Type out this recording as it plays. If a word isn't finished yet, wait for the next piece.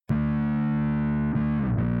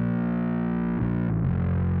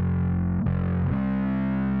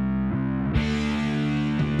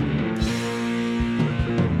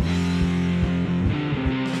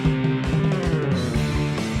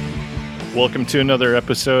Welcome to another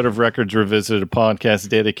episode of Records Revisited, a podcast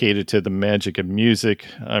dedicated to the magic of music.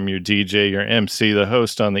 I'm your DJ, your MC, the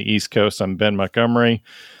host on the East Coast. I'm Ben Montgomery.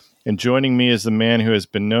 And joining me is the man who has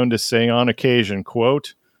been known to say on occasion,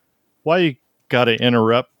 quote, "Why you gotta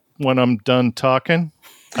interrupt when I'm done talking?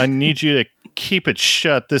 I need you to keep it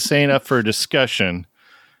shut. This ain't up for a discussion."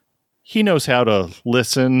 He knows how to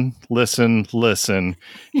listen.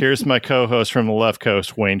 Here's my co-host from the left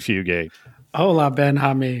coast, Wayne Fugate. Hola, Ben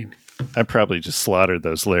Hamid. I probably just slaughtered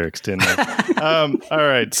those lyrics, didn't I? All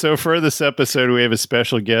right. So for this episode, we have a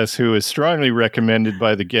special guest who is strongly recommended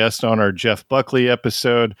by the guest on our Jeff Buckley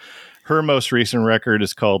episode. Her most recent record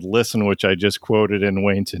is called Listen, which I just quoted in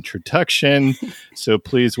Wayne's introduction. So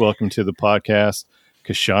please welcome to the podcast,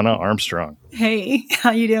 Kashana Armstrong. Hey, how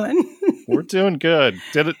you doing? We're doing good.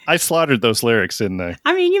 I slaughtered those lyrics, didn't I?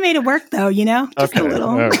 I mean, you made it work, though, you know? Just okay. a little.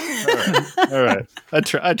 All right.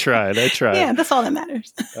 I tried. Yeah, that's all that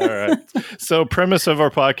matters. All right. So premise of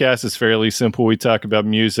our podcast is fairly simple. We talk about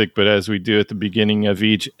music, but as we do at the beginning of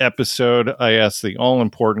each episode, I ask the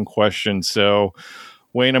all-important question. So,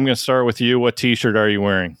 Wayne, I'm going to start with you. What T-shirt are you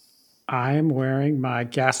wearing? I'm wearing my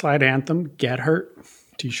Gaslight Anthem Get Hurt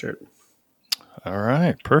T-shirt. All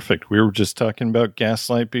right, perfect. We were just talking about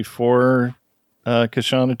Gaslight before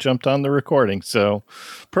Kashana jumped on the recording, so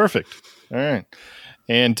perfect. All right.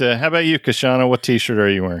 And how about you, Kashana? What T-shirt are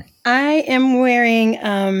you wearing? I am wearing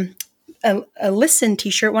a Listen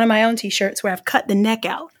T-shirt, one of my own T-shirts where I've cut the neck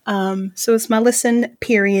out. So it's my Listen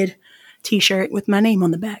period T-shirt with my name on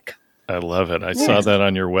the back. I love it. I saw that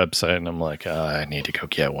on your website, and I'm like, I need to go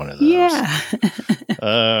get one of those. Yeah.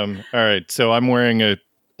 All right, so I'm wearing a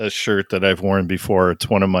shirt that I've worn before. It's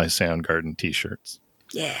one of my Soundgarden T-shirts.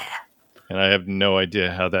 Yeah. And I have no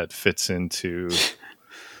idea how that fits into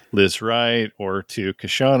Liz Wright or to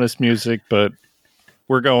Kashana's music, but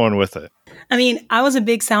we're going with it. I mean, I was a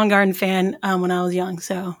big Soundgarden fan when I was young,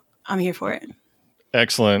 so I'm here for it.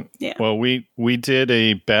 Excellent. Yeah. Well, we did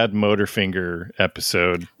a Bad Motorfinger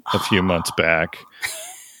episode a few months back,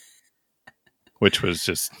 which was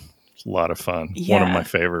just a lot of fun. Yeah. One of my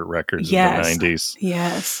favorite records of the 90s.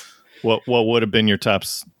 Yes. What would have been your top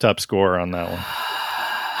score on that one?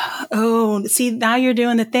 Oh, see, now you're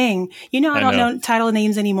doing the thing. You know, I don't know title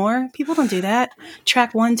names anymore. People don't do that.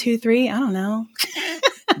 Track 1, 2, 3. I don't know.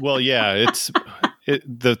 Well, yeah,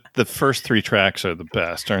 the first three tracks are the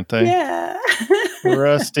best, aren't they? Yeah.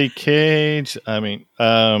 Rusty Cage. I mean,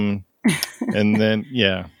 and then,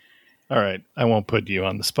 yeah. All right. I won't put you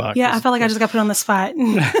on the spot. Yeah, I felt like I just got put on the spot.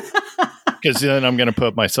 Because then I'm going to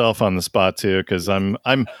put myself on the spot too. Because I'm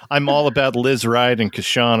all about Liz Wright and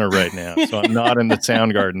Kashana right now, so I'm not in the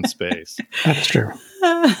Soundgarden space. That's true.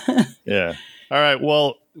 Yeah. All right.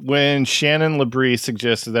 Well, when Shannon Labrie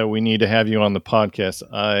suggested that we need to have you on the podcast,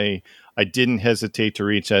 I didn't hesitate to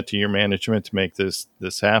reach out to your management to make this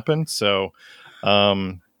happen. So,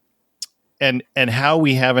 and how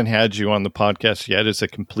we haven't had you on the podcast yet is a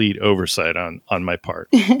complete oversight on my part.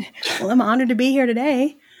 Well, I'm honored to be here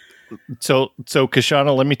today. So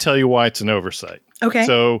Kashana, let me tell you why it's an oversight. Okay.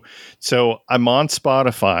 So I'm on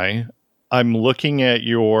Spotify. I'm looking at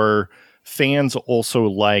your fans also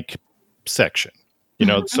like section. You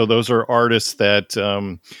know, so those are artists that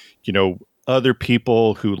other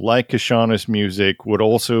people who like Kashana's music would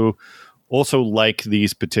also like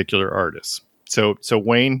these particular artists. So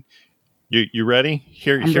Wayne, you ready?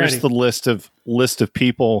 Here's ready. the list of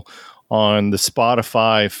people on the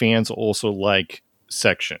Spotify fans also like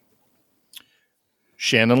section.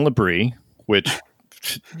 Shannon Labrie, which,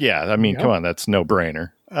 yeah, I mean, come on, that's no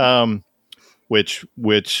brainer. Which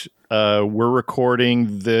we're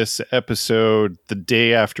recording this episode the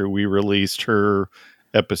day after we released her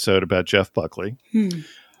episode about Jeff Buckley.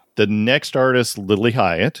 The next artist, Lily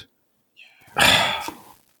Hyatt.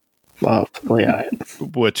 Love Lily Hyatt.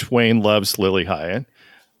 Which Wayne loves Lily Hyatt.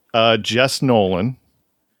 Jess Nolan.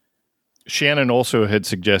 Shannon also had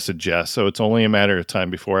suggested Jess, so it's only a matter of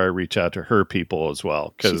time before I reach out to her people as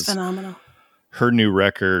well. She's phenomenal. Her new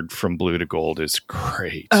record, From Blue to Gold, is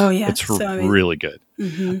great. Oh, yeah. It's really good.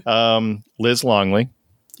 Mm-hmm. Liz Longley.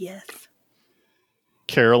 Yes.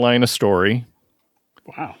 Carolina Story.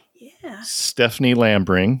 Wow. Yeah. Stephanie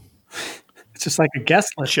Lambring. It's just like a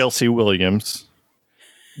guest list. Chelsea Williams.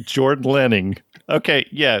 Jordan Lenning. Okay,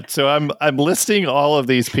 yeah. So I'm listing all of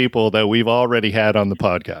these people that we've already had on the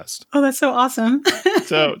podcast. Oh, that's so awesome.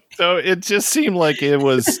 So it just seemed like it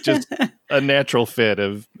was just a natural fit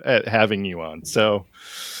of having you on. So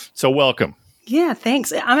welcome. Yeah,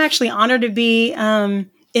 thanks. I'm actually honored to be in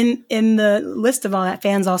the list of all that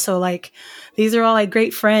fans. Also, like, these are all like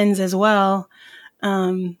great friends as well.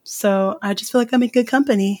 So I just feel like I'm in good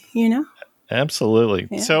company, you know? Absolutely.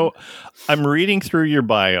 Yeah. So I'm reading through your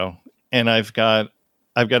bio, and I've got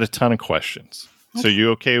a ton of questions. So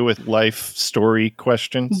you okay with life story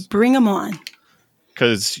questions? Bring them on.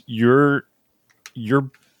 Because your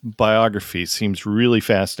biography seems really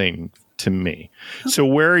fascinating to me. So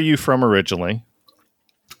where are you from originally?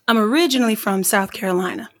 I'm originally from South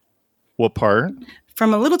Carolina, What part?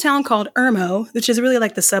 from a little town called Irmo, which is really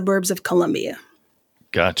like the suburbs of Columbia.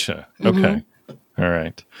 Gotcha. Okay. All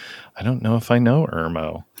right. I don't know if I know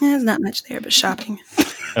Irmo. There's not much there but shopping.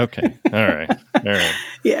 Okay. All right. All right.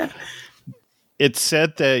 Yeah. It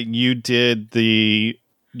said that you did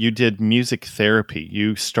music therapy.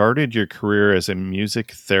 You started your career as a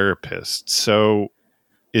music therapist. So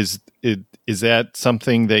is that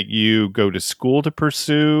something that you go to school to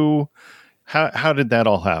pursue? How did that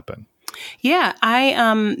all happen? Yeah,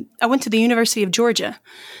 I went to the University of Georgia,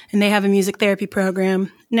 and they have a music therapy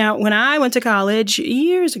program. Now, when I went to college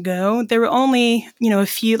years ago, there were only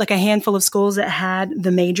a handful of schools that had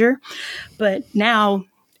the major, but now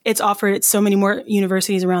it's offered at so many more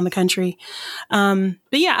universities around the country. But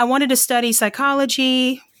yeah, I wanted to study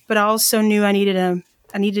psychology, but I also knew I needed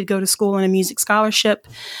to go to school in a music scholarship.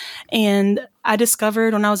 And I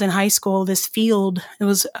discovered when I was in high school this field. It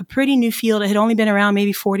was a pretty new field. It had only been around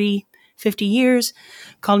maybe 40, 50 years,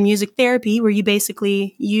 called music therapy, where you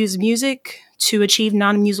basically use music to achieve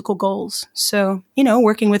non-musical goals. So,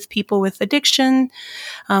 working with people with addiction,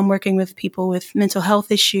 working with people with mental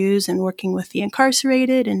health issues, and working with the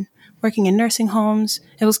incarcerated, and working in nursing homes.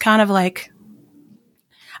 It was kind of like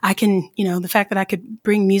the fact that I could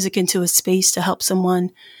bring music into a space to help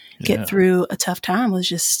someone get through a tough time was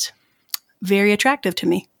just very attractive to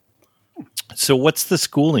me. So what's the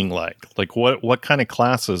schooling like? Like what kind of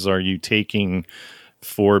classes are you taking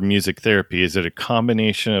for music therapy? Is it a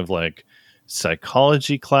combination of like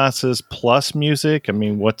psychology classes plus music? I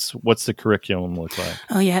mean, what's the curriculum look like?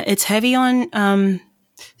 Oh yeah, it's heavy on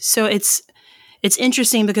so it's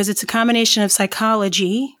interesting because it's a combination of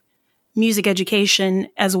psychology, music education,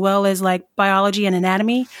 as well as like biology and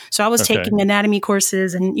anatomy. So I was taking anatomy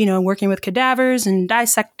courses and, working with cadavers and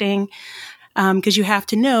dissecting, because you have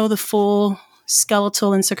to know the full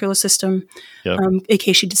skeletal and circular system, in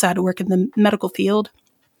case you decide to work in the medical field.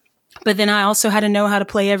 But then I also had to know how to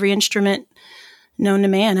play every instrument known to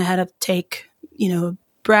man. I had to take,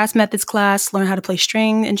 brass methods class, learn how to play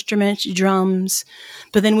string instruments, drums.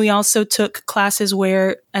 But then we also took classes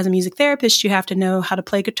where, as a music therapist, you have to know how to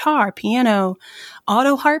play guitar, piano,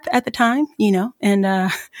 auto harp at the time,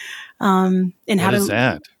 and what is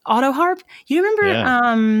that? Auto harp. You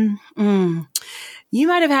remember? Yeah. You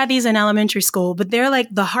might have had these in elementary school, but they're like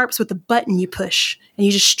the harps with the button you push and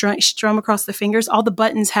you just strum across the fingers. All the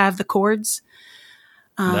buttons have the chords.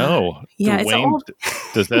 No. Yeah, it's old.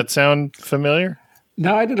 Does that sound familiar?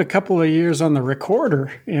 No, I did a couple of years on the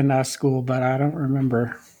recorder in school, but I don't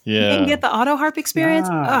remember. Yeah. You didn't get the auto harp experience?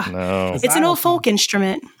 No. It's an old folk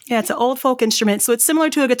instrument. Yeah, it's an old folk instrument. So it's similar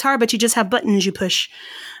to a guitar, but you just have buttons you push.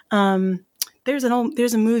 There's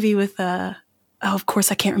a movie with of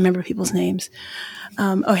course I can't remember people's names.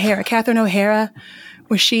 Catherine O'Hara,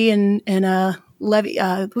 where she and Levy,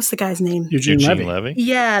 what's the guy's name? Eugene Levy.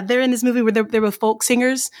 Yeah, they're in this movie where they're both folk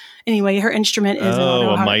singers. Anyway, her instrument is an auto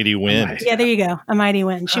harp. A Mighty Wind. Yeah, there you go. A Mighty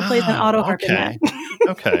Wind. She plays an auto harp in that.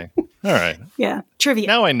 Okay. All right. Yeah. Trivia.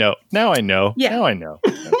 Now I know. Yeah. Now I know.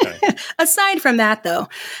 Okay. Aside from that, though,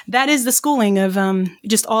 that is the schooling of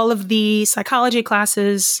just all of the psychology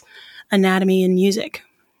classes, anatomy, and music.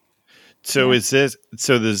 So is this a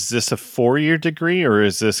 4-year degree, or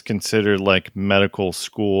is this considered like medical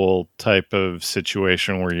school type of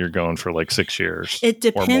situation where you're going for like 6 years? It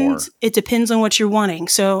depends. It depends on what you're wanting.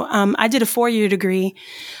 So I did a 4-year degree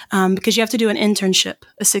because you have to do an internship,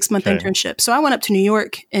 a 6-month internship. So I went up to New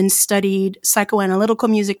York and studied psychoanalytical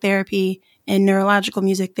music therapy and neurological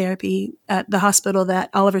music therapy at the hospital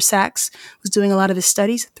that Oliver Sacks was doing a lot of his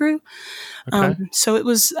studies through. Okay. So it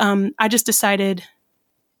was, I just decided.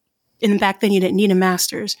 And back then you didn't need a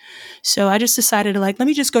master's. So I just decided to let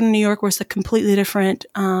me just go to New York where it's a completely different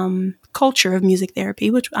culture of music therapy,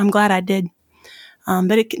 which I'm glad I did.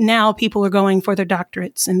 But now people are going for their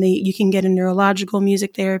doctorates and you can get a neurological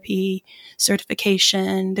music therapy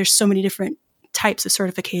certification. There's so many different types of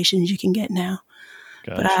certifications you can get now.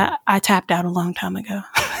 Gotcha. But I tapped out a long time ago.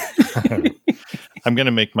 I'm going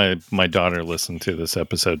to make my daughter listen to this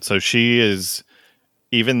episode. So she is,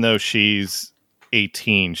 even though she's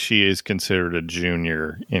 18, she is considered a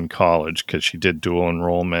junior in college because she did dual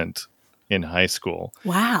enrollment in high school.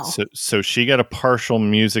 Wow. So she got a partial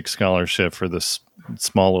music scholarship for this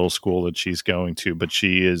small little school that she's going to, but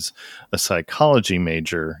she is a psychology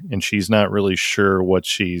major, and she's not really sure what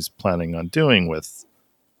she's planning on doing with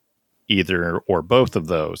either or both of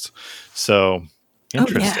those. So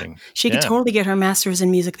interesting. Oh, yeah. She could totally get her master's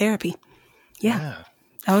in music therapy. Yeah.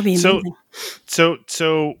 That would be amazing.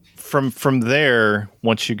 So from there,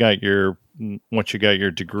 once you got your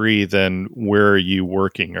degree, then where are you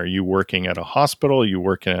working? Are you working at a hospital? Are you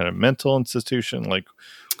working at a mental institution? Like,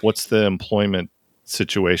 what's the employment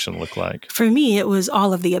situation look like? For me, it was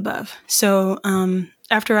all of the above. So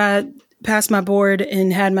after I passed my board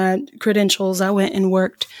and had my credentials, I went and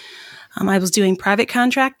worked. I was doing private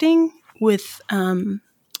contracting with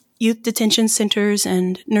youth detention centers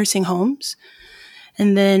and nursing homes.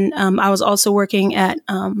 And then I was also working at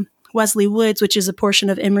Wesley Woods, which is a portion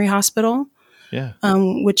of Emory Hospital,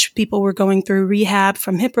 which people were going through rehab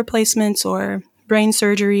from hip replacements or brain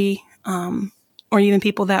surgery, or even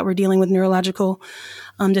people that were dealing with neurological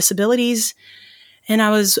disabilities. And I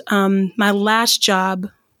was, my last job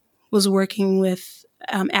was working with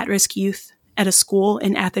at-risk youth at a school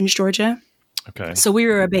in Athens, Georgia. Okay. So we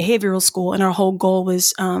were a behavioral school, and our whole goal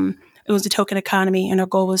was, it was a token economy, and our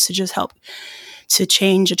goal was to just help to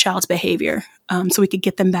change a child's behavior so we could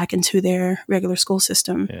get them back into their regular school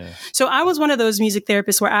system. Yeah. So I was one of those music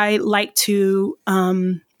therapists where I like to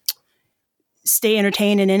stay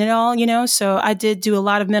entertained and in it all, you know? So I did do a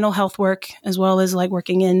lot of mental health work as well as like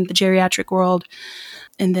working in the geriatric world.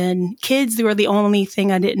 And then kids, they were the only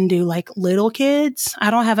thing I didn't do, like little kids.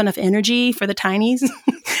 I don't have enough energy for the tinies.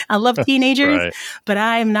 I love teenagers, right. But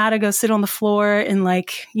I am not a go sit on the floor and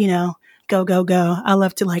like, you know, go. I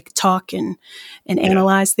love to like talk and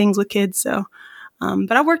analyze things with kids. So,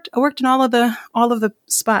 but I worked in all of the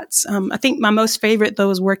spots. I think my most favorite though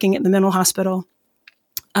was working at the mental hospital,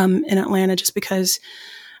 in Atlanta, just because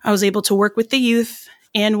I was able to work with the youth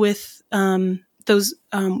and with, those,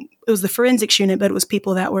 it was the forensics unit, but it was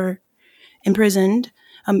people that were imprisoned,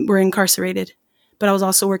 were incarcerated, but I was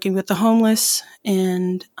also working with the homeless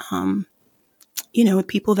and, you know, with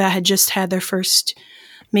people that had just had their first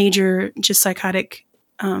major just psychotic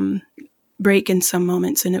break in some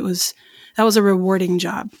moments, and that was a rewarding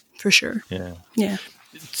job for sure. Yeah.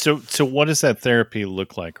 So what does that therapy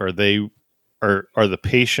look like? Are the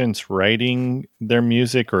patients writing their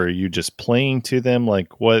music, or are you just playing to them?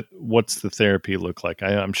 Like what's the therapy look like?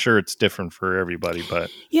 I'm sure it's different for everybody, but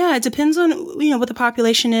yeah, it depends on what the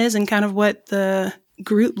population is and kind of what the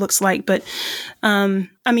group looks like. But I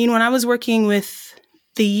mean, when I was working with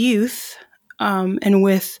the youth. And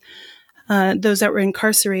with those that were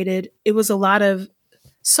incarcerated, it was a lot of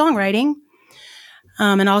songwriting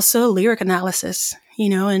and also lyric analysis,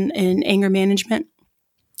 and anger management.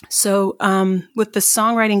 So with the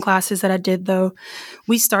songwriting classes that I did, though,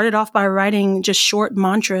 we started off by writing just short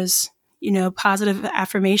mantras, positive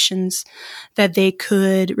affirmations that they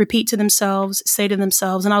could repeat to themselves, say to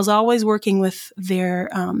themselves. And I was always working with their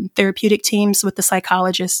therapeutic teams, with the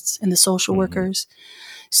psychologists and the social workers.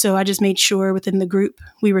 So I just made sure within the group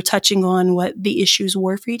we were touching on what the issues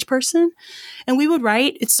were for each person. And we would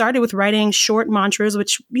write. It started with writing short mantras,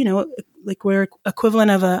 which, like were equivalent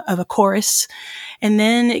of a chorus. And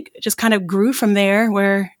then it just kind of grew from there,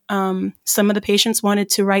 where some of the patients wanted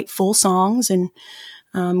to write full songs. And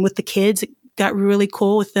with the kids, it got really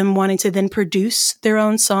cool with them wanting to then produce their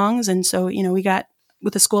own songs. And so, we got,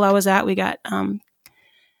 with the school I was at, we got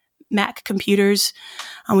Mac computers.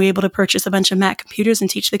 And we were able to purchase a bunch of Mac computers and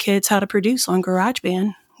teach the kids how to produce on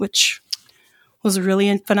GarageBand, which was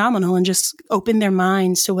really phenomenal, and just opened their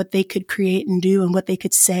minds to what they could create and do and what they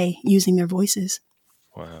could say using their voices.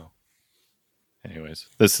 Wow. Anyways,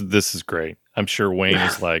 this is great. I'm sure Wayne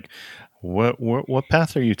is like, what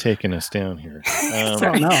path are you taking us down here?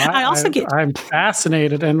 I'm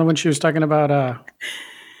fascinated. And when she was talking about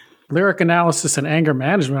lyric analysis and anger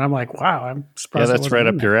management, I'm like, wow, I'm surprised. Yeah, that's right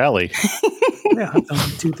up your alley. Yeah,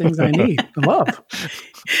 that's two things I need. I love.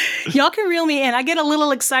 Y'all can reel me in. I get a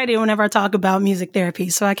little excited whenever I talk about music therapy,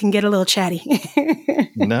 so I can get a little chatty.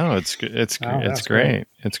 No, it's great.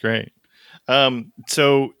 It's great.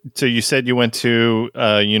 So you said you went to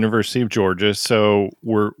University of Georgia. So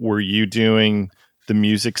were you doing the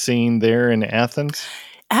music scene there in Athens?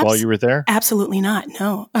 While you were there? Absolutely not.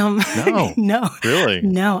 No. No. No. Really?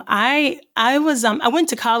 No. I went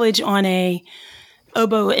to college on a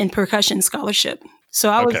oboe and percussion scholarship. So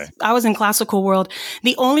I was in classical world.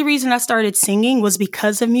 The only reason I started singing was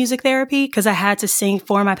because of music therapy, because I had to sing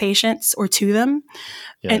for my patients or to them.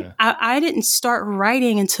 Yeah. And I didn't start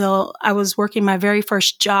writing until I was working my very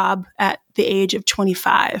first job at the age of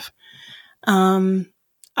 25.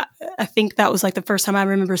 I think that was like the first time I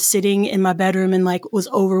remember sitting in my bedroom and like was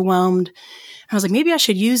overwhelmed. I was like, maybe I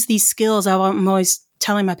should use these skills I'm always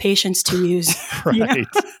telling my patients to use. Right.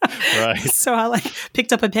 Right. So I like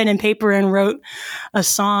picked up a pen and paper and wrote a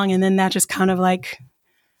song. And then that just kind of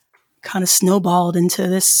snowballed into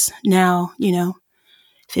this now,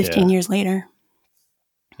 15 years later.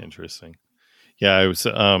 Interesting. Yeah, I was,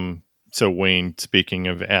 so Wayne, speaking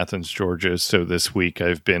of Athens, Georgia, so this week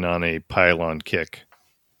I've been on a Pylon kick.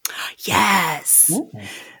 Yes. Ooh.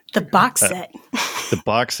 The box set. The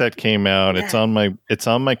box set came out. Yeah. It's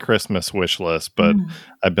on my Christmas wish list, but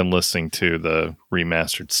I've been listening to the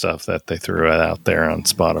remastered stuff that they threw out there on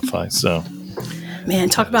Spotify. So, man,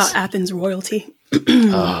 talk about Athens royalty.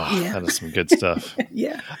 That is some good stuff.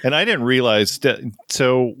 Yeah. And I didn't realize that.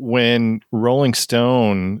 So when Rolling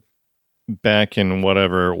Stone back in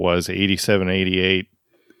whatever it was, 87, 88,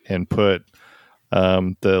 and put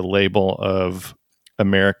the label of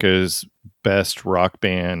America's best rock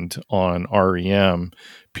band on REM,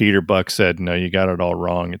 Peter Buck said, "No, you got it all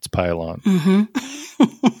wrong. It's Pylon."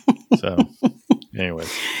 Mm-hmm. So,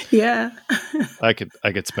 anyways, yeah, I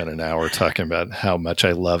could spend an hour talking about how much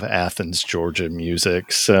I love Athens, Georgia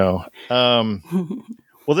music. So,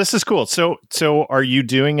 well, this is cool. So are you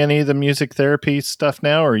doing any of the music therapy stuff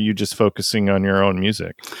now, or are you just focusing on your own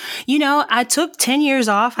music? I took 10 years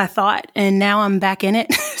off, I thought, and now I'm back in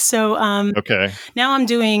it. So, okay. Now I'm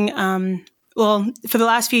doing, for the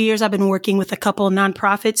last few years, I've been working with a couple of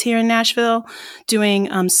nonprofits here in Nashville, doing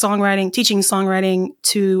songwriting, teaching songwriting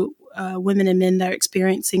to women and men that are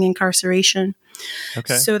experiencing incarceration.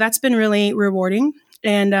 Okay. So that's been really rewarding.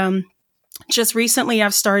 And just recently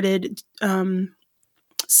I've started,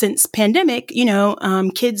 since pandemic,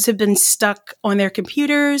 kids have been stuck on their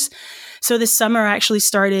computers. So this summer I actually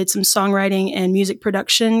started some songwriting and music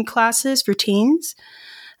production classes for teens.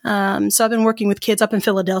 So I've been working with kids up in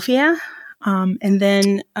Philadelphia. And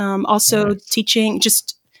then also teaching,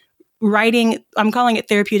 just writing, I'm calling it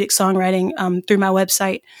therapeutic songwriting through my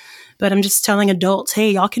website. But I'm just telling adults, hey,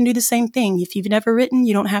 y'all can do the same thing. If you've never written,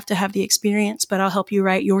 you don't have to have the experience, but I'll help you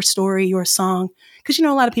write your story, your song. Because, a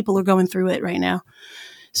lot of people are going through it right now.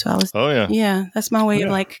 So I was, that's my way of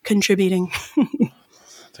like contributing.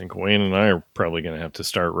 I think Wayne and I are probably going to have to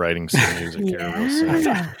start writing some music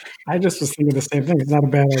here. I just was thinking the same thing. It's not a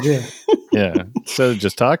bad idea. Yeah. Instead of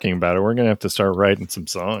just talking about it, we're going to have to start writing some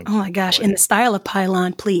songs. Oh my gosh. In the style of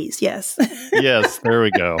Pylon, please. Yes. Yes. There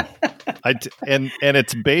we go. And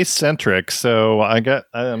it's bass centric. So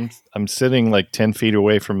I'm sitting like 10 feet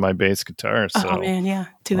away from my bass guitar. So oh man. Yeah.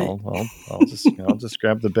 I'll just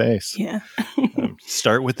grab the bass. Yeah.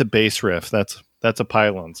 Start with the bass riff. That's a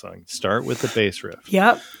Pylon song. Start with the bass riff.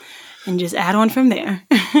 Yep. And just add on from there.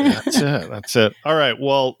 That's it. All right.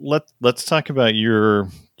 Well, let's talk about your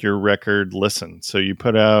record Listen. So you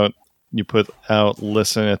put out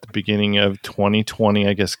Listen at the beginning of 2020,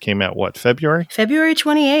 I guess. Came out what, February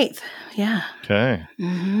 28th. Yeah. Okay.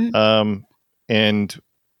 Mm-hmm. And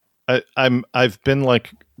I've been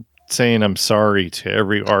like saying I'm sorry to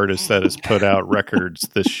every artist that has put out records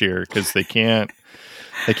this year because they can't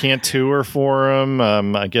tour for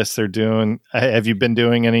them. I guess they're doing. Have you been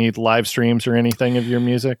doing any live streams or anything of your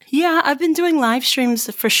music? Yeah, I've been doing live streams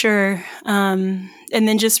for sure. And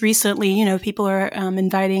then just recently, people are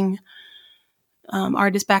inviting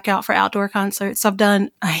artists back out for outdoor concerts. So I've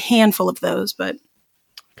done a handful of those, but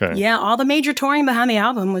yeah, all the major touring behind the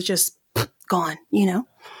album was just gone.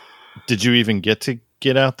 Did you even get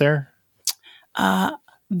out there?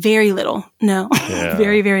 Very little. No, yeah.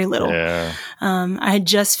 Very, very little. Yeah. I had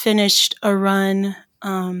just finished a run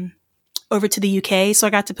over to the UK, so I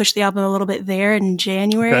got to push the album a little bit there in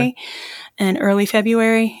January and early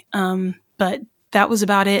February. But that was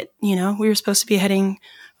about it. We were supposed to be heading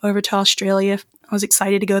over to Australia. I was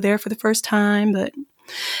excited to go there for the first time, but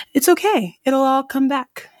it's okay. It'll all come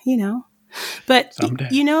back, But, someday.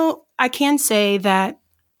 I can say that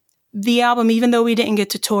the album, even though we didn't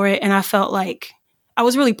get to tour it, and I felt like I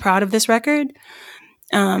was really proud of this record.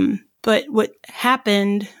 But what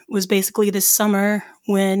happened was basically this summer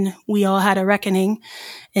when we all had a reckoning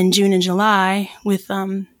in June and July with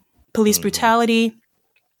police brutality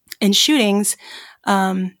and shootings.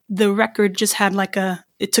 The record just had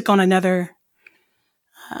it took on another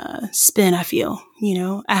spin, I feel.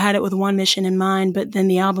 I had it with one mission in mind, but then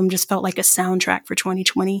the album just felt like a soundtrack for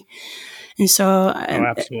 2020. And so,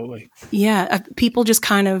 absolutely. People just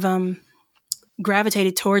kind of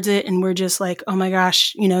gravitated towards it, and we're just like, oh my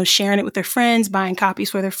gosh, sharing it with their friends, buying copies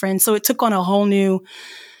for their friends. So it took on a whole new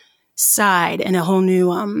side and a whole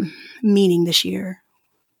new meaning this year.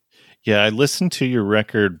 Yeah, I listened to your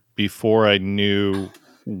record before I knew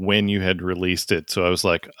when you had released it. So I was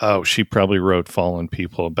like, oh, she probably wrote Fallen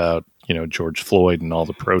People about, George Floyd and all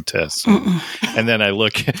the protests. And then I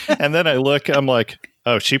look, I'm like,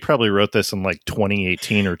 oh, she probably wrote this in like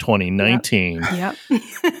 2018 or 2019. Yep.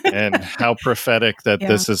 And how prophetic that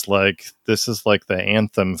this is like the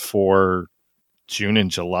anthem for June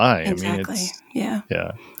and July. Exactly. I mean,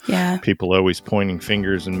 Yeah. People always pointing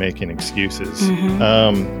fingers and making excuses.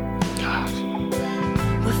 Gosh.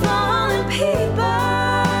 We're fallen people.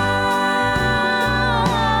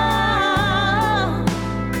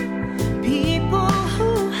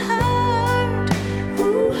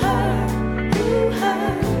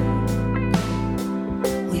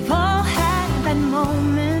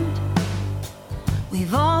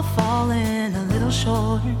 We've all fallen a little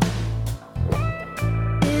short.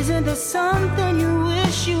 Isn't there something you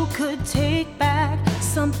wish you could take back?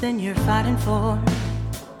 Something you're fighting for?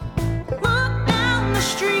 Look down the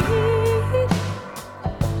street.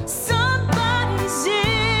 Somebody's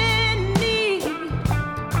in need.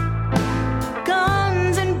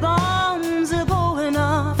 Guns and bombs are going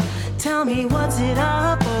off. Tell me, what's it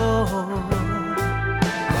up for?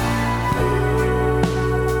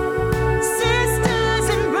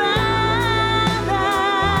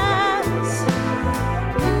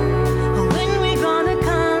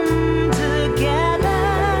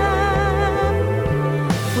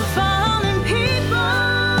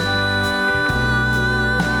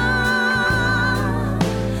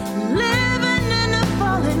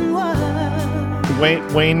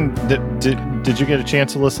 Wayne, did you get a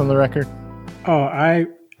chance to listen to the record? Oh,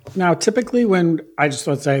 now typically when I just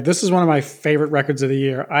want to say this is one of my favorite records of the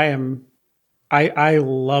year. I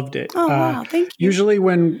loved it. Oh wow, thank you. Usually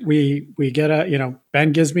when we get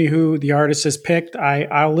Ben gives me who the artist has picked,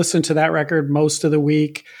 I'll listen to that record most of the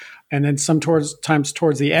week, and then sometimes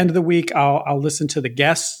towards the end of the week I'll listen to the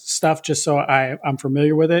guest stuff just so I'm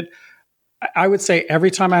familiar with it. I would say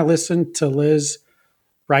every time I listen to Liz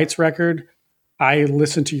Wright's record, I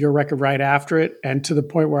listen to your record right after it, and to the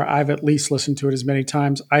point where I've at least listened to it as many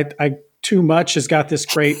times. I Too Much has got this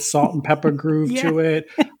great salt and pepper groove to it,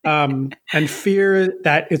 and Fear,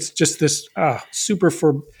 that it's just this super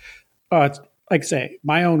for, like I say,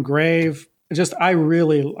 My Own Grave. Just I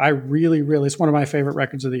really, it's one of my favorite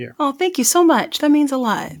records of the year. Oh, thank you so much. That means a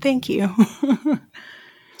lot. Thank you.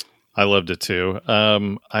 I loved it too.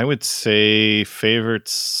 I would say favorite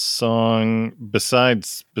song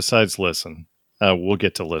besides Listen. We'll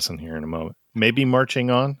get to Listen here in a moment. Maybe Marching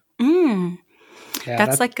On. Yeah,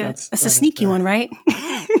 that's a sneaky one, right?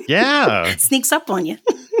 Yeah, sneaks up on you.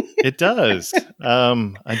 It does.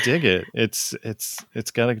 I dig it. It's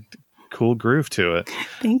got a cool groove to it.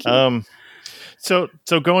 Thank you. So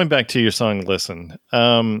going back to your song, Listen.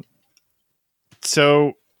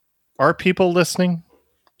 So are people listening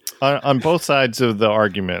on both sides of the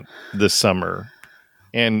argument this summer,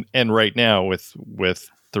 and right now with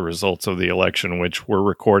the results of the election, which we're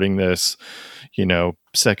recording this,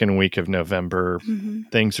 second week of November. Mm-hmm.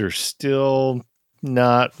 Things are still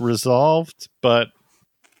not resolved, but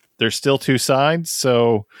there's still two sides.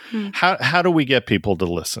 So how do we get people to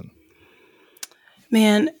listen?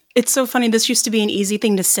 Man, it's so funny. This used to be an easy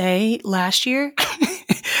thing to say last year.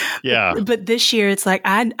 Yeah. But this year it's like,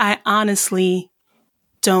 I honestly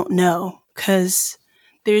don't know, because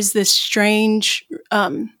there's this strange,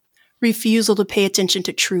 refusal to pay attention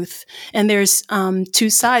to truth. And there's two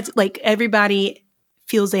sides. Like, everybody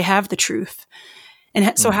feels they have the truth.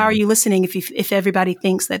 And so how are you listening if everybody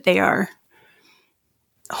thinks that they are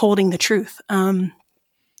holding the truth?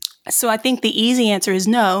 So I think the easy answer is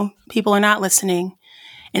no, people are not listening.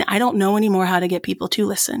 And I don't know anymore how to get people to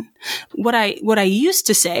listen. What I used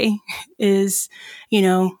to say is,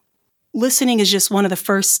 listening is just one of the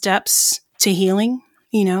first steps to healing.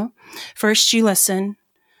 First you listen.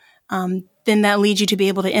 Then that leads you to be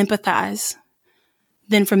able to empathize.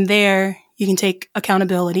 Then from there, you can take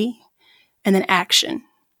accountability and then action,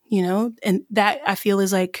 and that I feel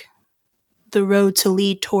is like the road to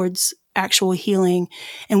lead towards actual healing.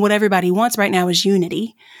 And what everybody wants right now is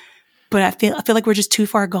unity. But I feel like we're just too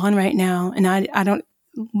far gone right now. And I don't,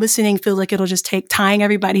 listening feels like it'll just take tying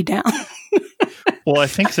everybody down. Well, I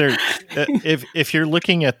think if you're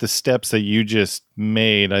looking at the steps that you just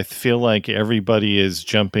made, I feel like everybody is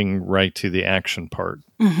jumping right to the action part.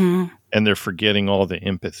 Mm-hmm. And they're forgetting all the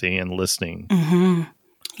empathy and listening. Mm-hmm.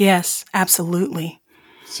 Yes, absolutely.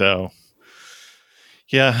 So,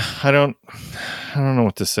 yeah, I don't know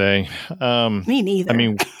what to say. Me neither. I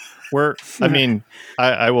mean,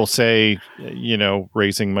 I will say,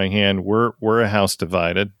 raising my hand, we're a house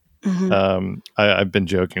divided. Mm-hmm. I've been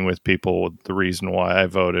joking with people. The reason why I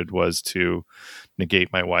voted was to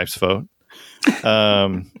negate my wife's vote.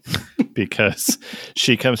 because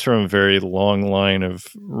she comes from a very long line of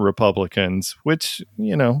Republicans, which,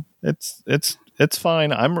 you know, it's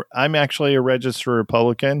fine. I'm actually a registered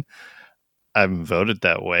Republican. I haven't voted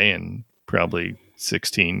that way in probably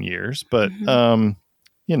 16 years, but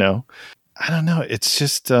you know, I don't know. It's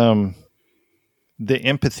just the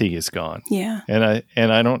empathy is gone. Yeah. And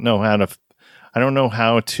I don't know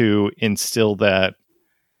how to instill that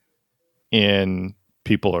in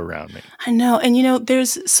people around me. I know. And you know,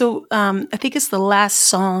 I think it's the last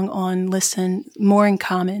song on Listen, More in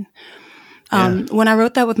Common. When I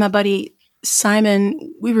wrote that with my buddy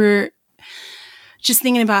Simon, we were just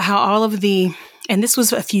thinking about how all of and this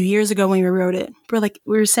was a few years ago when we wrote it,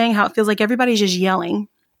 we were saying how it feels like everybody's just yelling.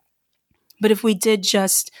 But if we did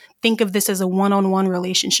just think of this as a one-on-one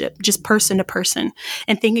relationship, just person to person,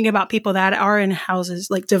 and thinking about people that are in houses,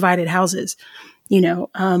 like divided houses, you know,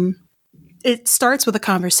 it starts with a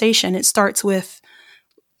conversation. It starts with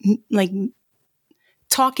like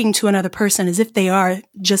talking to another person as if they are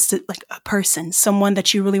just like a person, someone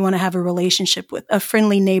that you really want to have a relationship with, a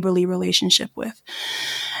friendly, neighborly relationship with.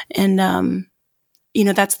 And, you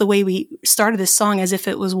know, that's the way we started this song, as if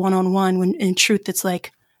it was one-on-one, when in truth, it's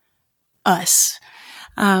like us.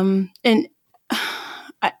 And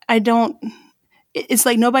I don't, it's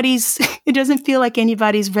like it doesn't feel like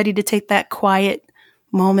anybody's ready to take that quiet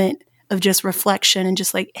moment of just reflection and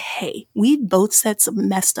just like, hey, we both said some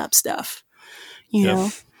messed up stuff, you know,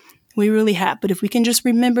 we really have. But if we can just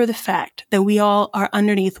remember the fact that we all are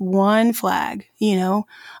underneath one flag, you know,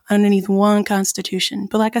 underneath one constitution.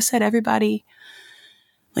 But like I said, everybody,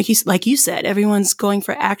 like you said, everyone's going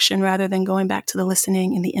for action rather than going back to the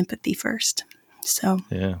listening and the empathy first. So,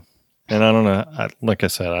 yeah. And I don't know, like I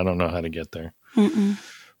said, I don't know how to get there.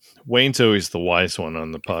 Wayne's always the wise one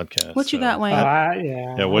on the podcast. What you got, Wayne?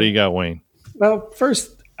 Yeah. What do you got, Wayne? Well,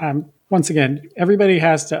 first, once again, everybody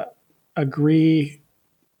has to agree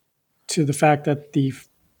to the fact that the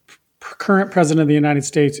current president of the United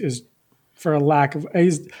States is, for a lack of,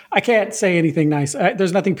 I can't say anything nice.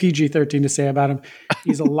 There's nothing PG-13 to say about him.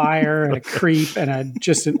 He's a liar and a creep and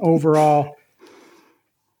just an overall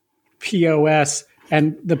POS.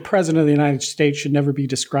 And the president of the United States should never be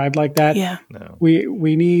described like that. Yeah. No.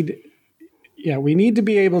 We need to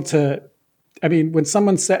be able to, I mean, when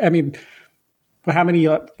someone said, I mean, how many,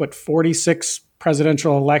 46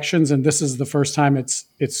 presidential elections, and this is the first time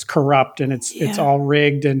it's corrupt and it's all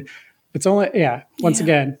rigged, and it's only, once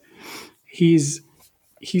again, he's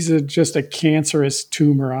just a cancerous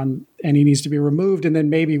tumor and he needs to be removed, and then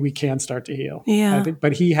maybe we can start to heal. Yeah. I think,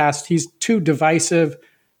 but he's too divisive,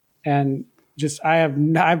 and just,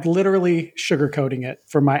 I'm literally sugarcoating it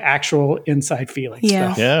for my actual inside feelings.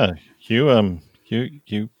 Yeah. Yeah.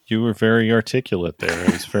 You were very articulate there.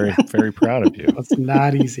 I was very, very proud of you. It's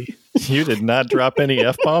not easy. You did not drop any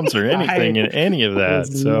F-bombs or anything in any of that.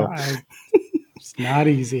 It's not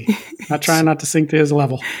easy. Not trying not to sink to his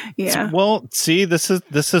level. Yeah. Well, see, this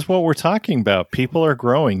is what we're talking about. People are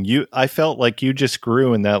growing. I felt like you just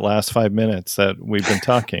grew in that last 5 minutes that we've been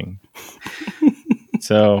talking.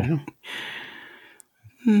 So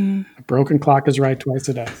a broken clock is right twice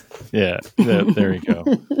a day. Yeah, there you go.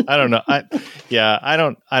 I don't know.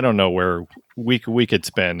 I don't know where we could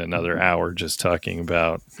spend another hour just talking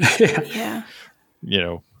about. Yeah.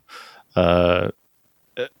 You know,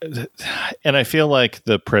 and I feel like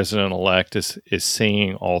the president-elect is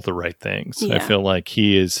saying all the right things. Yeah. I feel like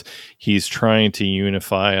he's trying to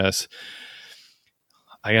unify us.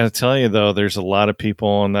 I got to tell you, though, there's a lot of people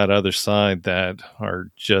on that other side that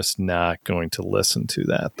are just not going to listen to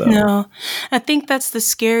that, though. No, I think that's the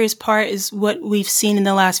scariest part, is what we've seen in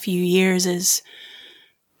the last few years is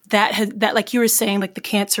that like you were saying, like the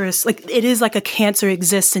cancerous, like it is like a cancer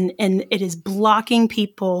exists and it is blocking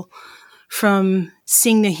people from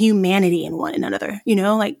seeing the humanity in one another, you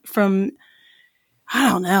know, like from, I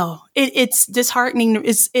don't know. It's disheartening.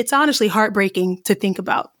 It's honestly heartbreaking to think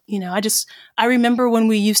about. You know, I remember when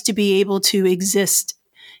we used to be able to exist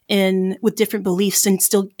with different beliefs and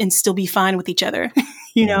still be fine with each other.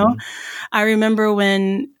 You know, I remember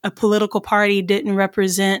when a political party didn't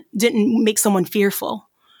make someone fearful.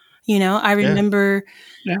 You know, I remember,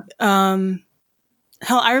 I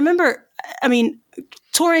mean,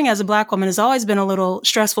 touring as a Black woman has always been a little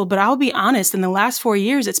stressful, but I'll be honest, in the last 4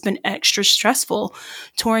 years, it's been extra stressful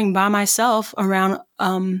touring by myself around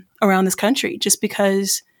this country, just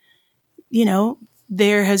because, you know,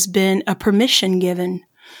 there has been a permission given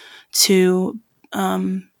to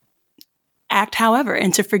act however,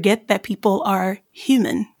 and to forget that people are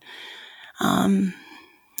human. I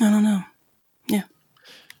don't know. Yeah.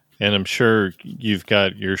 And I'm sure you've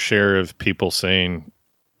got your share of people saying,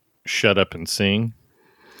 shut up and sing,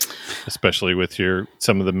 especially with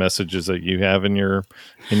some of the messages that you have in your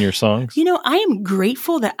songs? I am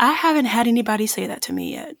grateful that I haven't had anybody say that to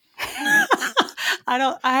me yet.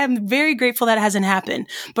 I am very grateful that it hasn't happened,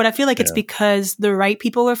 but I feel like it's because the right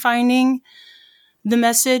people are finding the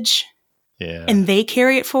message and they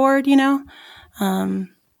carry it forward, and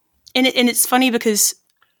it's funny because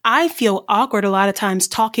I feel awkward a lot of times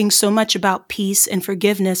talking so much about peace and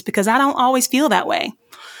forgiveness because I don't always feel that way.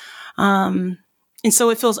 And so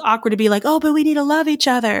it feels awkward to be like, oh, but we need to love each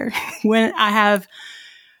other when I have,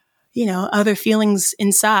 other feelings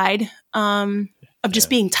inside of just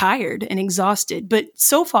being tired and exhausted. But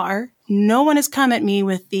so far, no one has come at me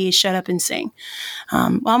with the shut up and sing.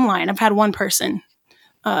 Well, I'm lying. I've had one person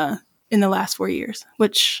in the last 4 years,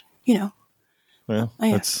 which, well,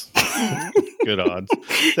 that's good odds.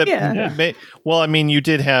 Well, I mean, you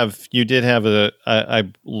did have I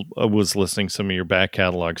was listening to some of your back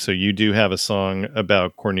catalog. So you do have a song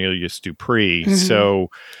about Cornelius Dupree. Mm-hmm.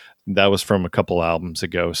 So that was from a couple albums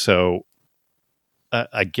ago. So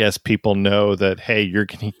I guess people know that, hey, you're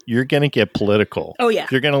gonna get political. Oh yeah,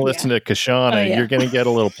 if you're gonna listen to Kashana, you're gonna get a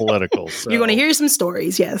little political. So you're gonna hear some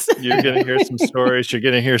stories. Yes, you're gonna hear some stories. You're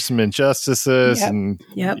gonna hear some injustices, and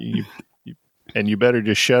and you better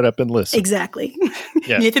just shut up and listen. Exactly.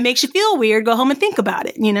 Yeah. And if it makes you feel weird, go home and think about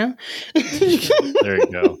it. There you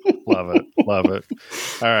go. Love it.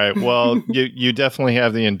 All right. Well, you definitely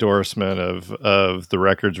have the endorsement of the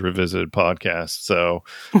Records Revisited podcast, so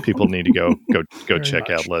people need to go check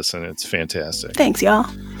out. Listen, it's fantastic. Thanks, y'all.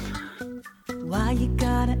 Why you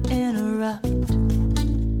gotta interrupt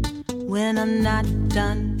when I'm not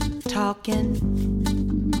done talking?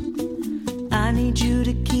 I need you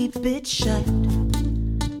to keep it shut.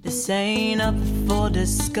 This ain't up for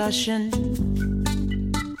discussion.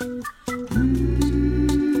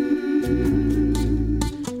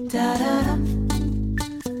 Da-da-da.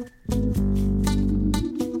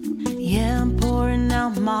 Yeah, I'm pouring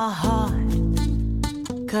out my heart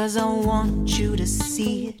 'cause I want you to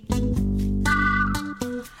see it.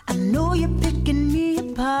 I know you're picking me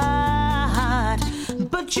apart,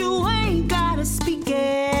 but you ain't gotta speak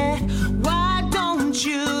it. Why don't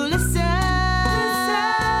you listen?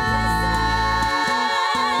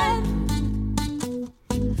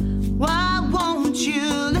 Why won't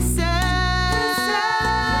you listen?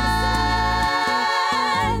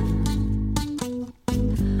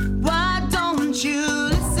 Why don't you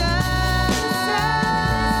listen?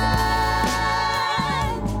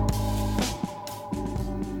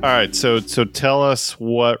 All right, so tell us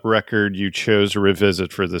what record you chose to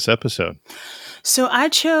revisit for this episode. So I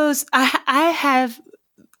have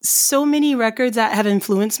so many records that have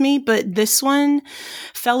influenced me, but this one,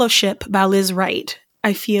 Fellowship by Liz Wright,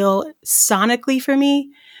 I feel sonically for me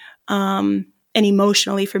and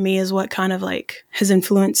emotionally for me is what kind of like has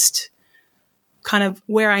influenced kind of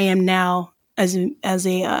where I am now as a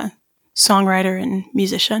songwriter and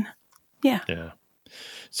musician. Yeah. Yeah.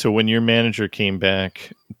 So when your manager came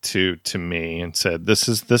back to me and said, "This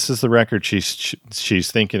is the record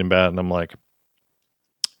she's thinking about," and I'm like,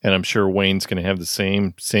 and I'm sure Wayne's going to have the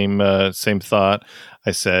same thought.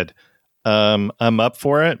 I said, "I'm up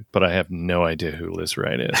for it, but I have no idea who Liz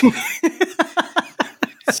Wright is."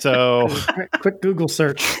 So quick Google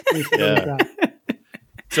search. Yeah.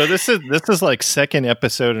 So this is like second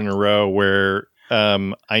episode in a row where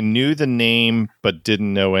I knew the name but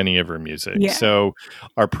didn't know any of her music. Yeah. So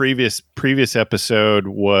our previous episode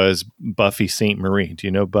was Buffy St. Marie. Do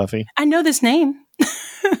you know Buffy? I know this name.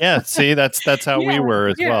 Yeah, see, that's how we were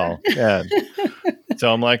as well. Yeah.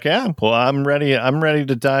 So I'm like, yeah, well, I'm ready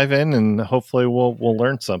to dive in and hopefully we'll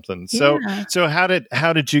learn something. So how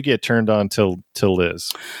did you get turned on to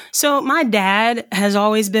Liz? So my dad has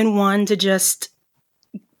always been one to just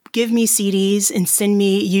give me CDs and send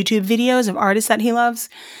me YouTube videos of artists that he loves.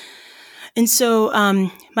 And so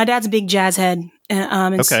my dad's a big jazz head.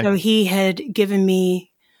 And so he had given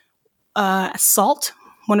me Salt,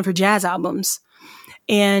 one of her jazz albums.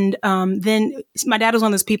 And then my dad was one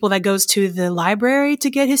of those people that goes to the library to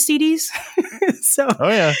get his CDs. So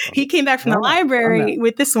he came back from the library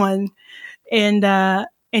with this one. And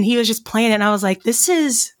he was just playing it. And I was like, this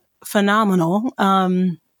is phenomenal.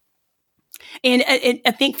 And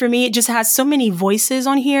I think for me, it just has so many voices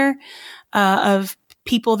on here of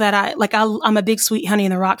people that I'm a big Sweet Honey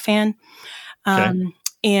in the Rock fan. And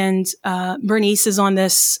Bernice is on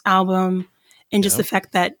this album. And just the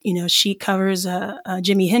fact that, she covers a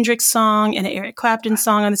Jimi Hendrix song and an Eric Clapton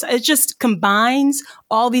song on this, it just combines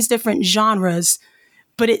all these different genres,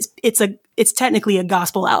 but it's technically a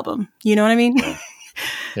gospel album. You know what I mean?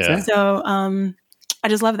 Yeah. So I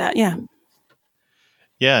just love that. Yeah.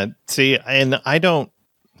 Yeah. See, and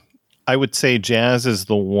I would say jazz is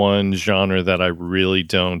the one genre that I really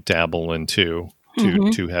don't dabble into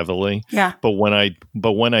too heavily. Yeah. But when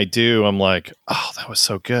I do, I'm like, oh, that was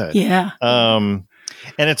so good. Yeah. And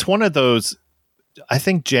it's one of those, I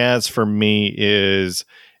think jazz for me is,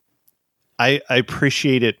 I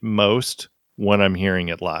appreciate it most when I'm hearing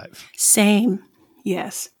it live. Same.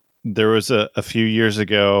 Yes. There was a few years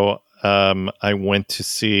ago, I went to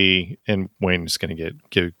see, and Wayne's going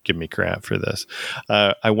to give me crap for this.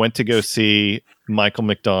 I went to go see Michael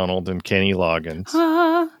McDonald and Kenny Loggins,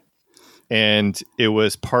 and it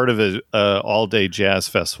was part of a all-day jazz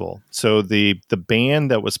festival. So the band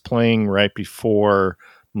that was playing right before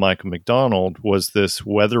Michael McDonald was this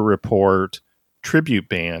Weather Report tribute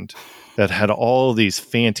band that had all these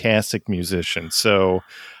fantastic musicians. So,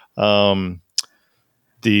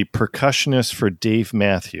 the percussionist for Dave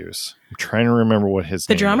Matthews. I'm trying to remember what his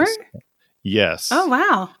name is. The drummer? Yes. Oh,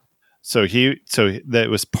 wow. So that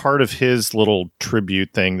was part of his little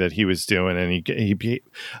tribute thing that he was doing. And he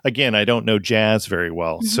again, I don't know jazz very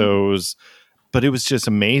well. So but it was just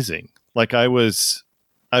amazing. Like I was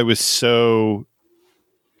so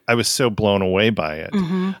blown away by it.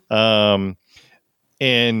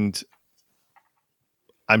 And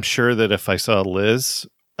I'm sure that if I saw Liz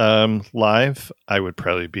live, I would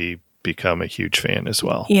probably become a huge fan as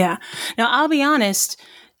well. Yeah. Now I'll be honest,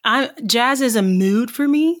 jazz is a mood for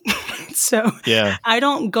me, so yeah, I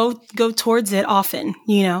don't go towards it often.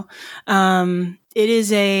 It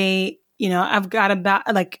is I've got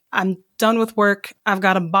I'm done with work. I've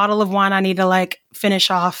got a bottle of wine I need to finish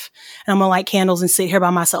off, and I'm gonna light candles and sit here by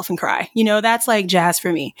myself and cry. That's like jazz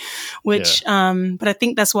for me, which but I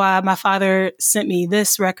think that's why my father sent me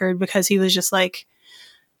this record, because he was just like,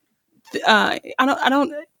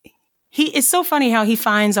 it's so funny how he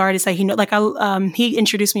finds artists that he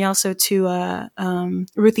introduced me also to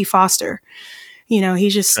Ruthie Foster.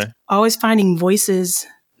 He's just always finding voices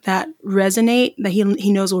that resonate, that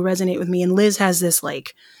he knows will resonate with me. And Liz has this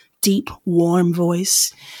deep, warm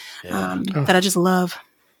voice that I just love.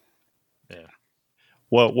 Yeah.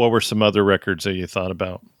 What were some other records that you thought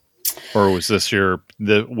about, or was this your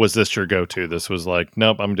go-to? This was like,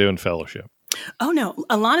 nope, I'm doing Fellowship. Oh no,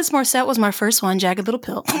 Alanis Morissette was my first one. Jagged Little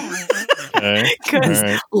Pill,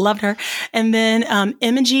 because loved her. And then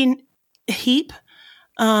Imogen Heap.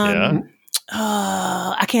 I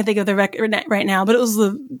can't think of the record right now, but it was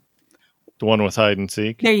the one with Hide and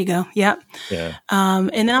Seek. There you go. Yep. Yeah.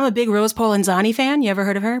 And then I'm a big Rose Polenzani fan. You ever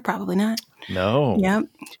heard of her? Probably not. No. Yep.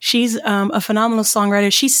 She's a phenomenal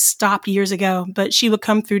songwriter. She stopped years ago, but she would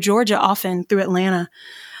come through Georgia often, through Atlanta.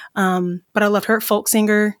 But I loved her. Folk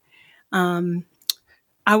singer.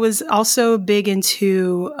 I was also big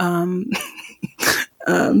into, I'm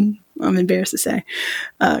embarrassed to say,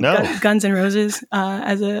 Guns N' Roses,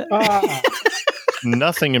 as a,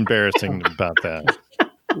 nothing embarrassing about that.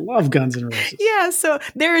 Love Guns N' Roses. Yeah. So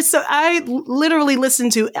I literally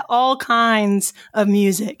listened to all kinds of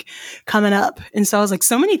music coming up. And so I was like,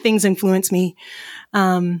 so many things influenced me.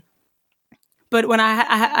 But when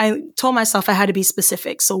I told myself I had to be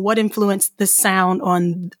specific. So what influenced the sound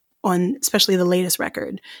on especially the latest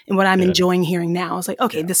record, and what I'm enjoying hearing now? I was like,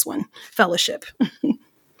 okay, this one, Fellowship.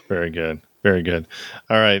 Very good. Very good.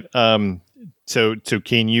 All right. So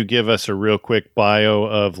can you give us a real quick bio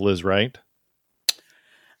of Liz Wright?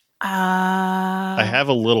 I have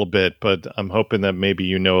a little bit, but I'm hoping that maybe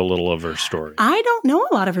you know a little of her story. I don't know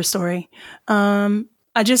a lot of her story.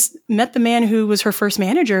 I just met the man who was her first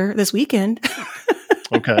manager this weekend.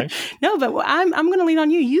 Okay. No, but I'm going to lean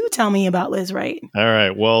on you. You tell me about Liz Wright. All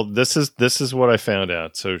right. Well, this is what I found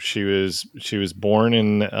out. So she was born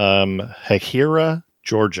in Hahira,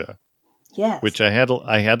 Georgia. Yes. Which I had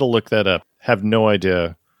to look that up. Have no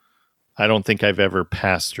idea. I don't think I've ever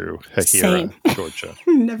passed through Hahira, Georgia.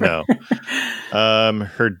 Never. No.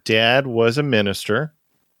 Her dad was a minister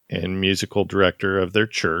and musical director of their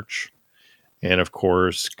church, and of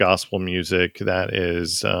course, gospel music. That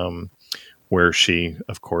is where she,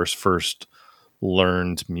 of course, first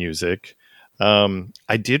learned music.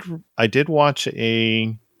 I did watch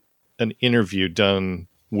an interview done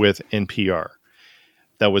with NPR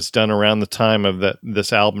that was done around the time of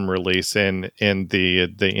this album release, and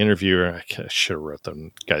the interviewer, I should have wrote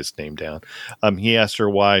the guy's name down. He asked her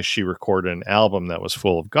why she recorded an album that was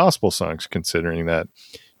full of gospel songs, considering that,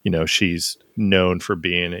 she's known for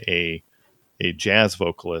being a jazz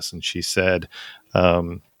vocalist, and she said,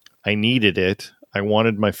 I needed it. I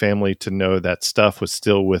wanted my family to know that stuff was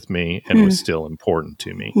still with me and was still important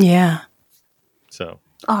to me. Yeah. So.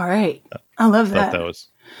 All right. I love that.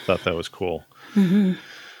 Thought that was cool. Mm-hmm.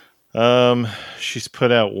 She's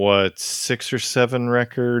put out what, 6 or 7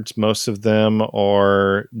 records. Most of them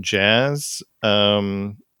are jazz.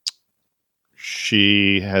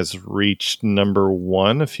 She has reached number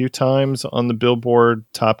 1 a few times on the Billboard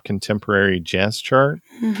Top Contemporary Jazz chart.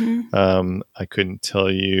 Mm-hmm. I couldn't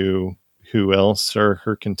tell you who else are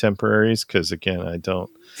her contemporaries because, again,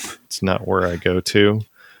 it's not where I go to.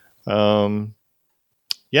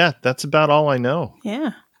 Yeah, that's about all I know.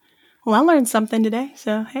 Yeah. Well, I learned something today,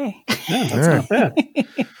 so hey. Yeah, that's not bad.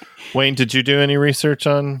 Wayne, did you do any research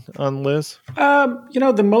on Liz?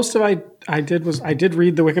 The most of I did was I did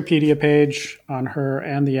read the Wikipedia page on her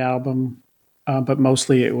and the album, but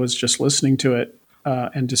mostly it was just listening to it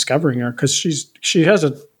and discovering her because she has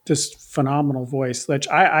this phenomenal voice, which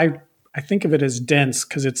I think of it as dense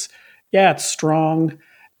because it's strong,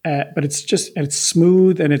 but it's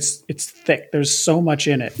smooth and it's thick. There's so much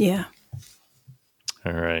in it. Yeah.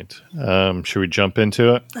 All right. Should we jump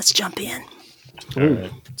into it? Let's jump in. All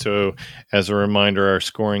right. So, as a reminder, our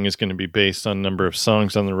scoring is going to be based on number of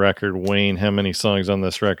songs on the record. Wayne, how many songs on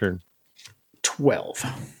this record? 12.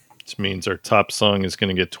 Which means our top song is going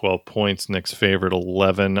to get 12 points. Next favorite,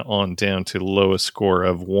 11, on down to lowest score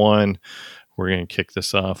of 1. We're going to kick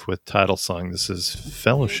this off with title song. This is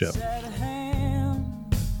Fellowship.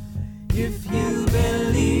 If you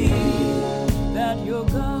believe that your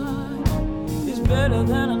God is better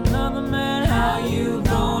than another man, how you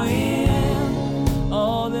going?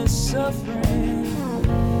 All this suffering.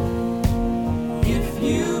 If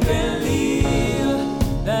you believe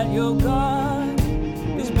that your God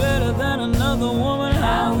is better than another woman,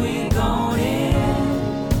 how we going?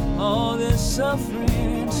 All this suffering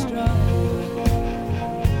and strife.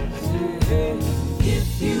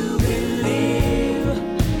 If you believe,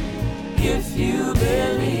 if you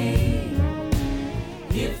believe,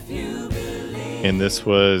 if you believe. And this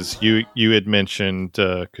was, you had mentioned,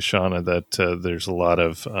 Kashana, that there's a lot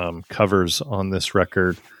of covers on this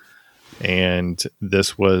record. And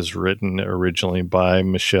this was written originally by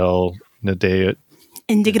Michelle Nadeo.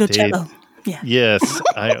 Indignocello. Yeah. Yes,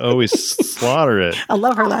 I always slaughter it. I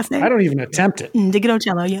love her last name. I don't even attempt it.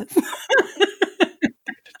 Indignocello, yes.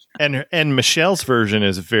 And Michelle's version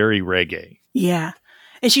is very reggae. Yeah.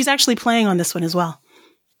 And she's actually playing on this one as well.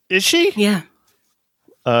 Is she? Yeah.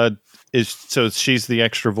 So she's the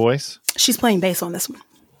extra voice? She's playing bass on this one.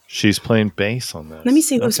 She's playing bass on this. Let me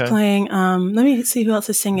see who's playing. Let me see who else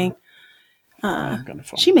is singing.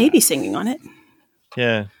 She may be singing on it.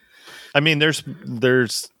 Yeah. I mean, there's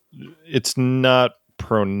it's not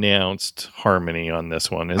pronounced harmony on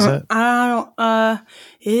this one, is it? I don't,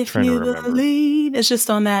 if you believe, it's just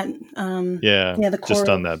on that. Yeah. The chorus. Just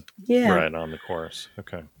on that. Yeah. Right, on the chorus.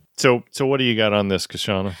 Okay. So what do you got on this,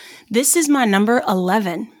 Kashana? This is my number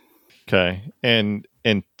 11. Okay. And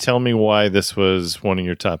tell me why this was one of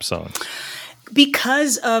your top songs.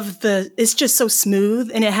 Because of it's just so smooth,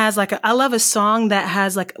 and it has I love a song that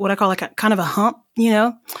has what I call a kind of a hump,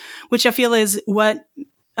 which I feel is what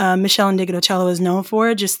Michelle Indignocello is known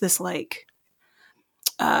for. Just this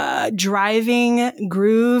driving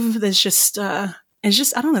groove that's just, it's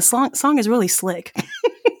just, I don't know, the song is really slick.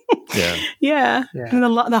 Yeah. Yeah. And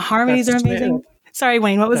the harmonies are amazing. Sorry,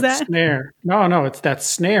 Wayne, what was that? Snare. No, it's that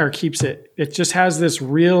snare keeps it. It just has this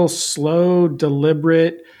real slow,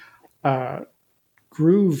 deliberate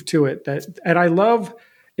groove to it. And I love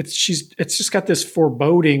it's just got this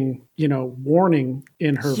foreboding, warning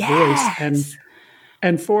in her voice.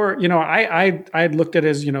 And for, I looked at it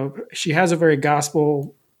as, she has a very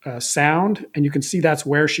gospel sound, and you can see that's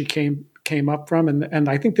where she came up from. And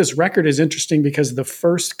I think this record is interesting because the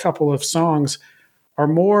first couple of songs are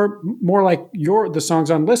more like the songs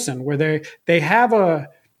on Listen, where they have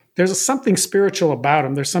there's something spiritual about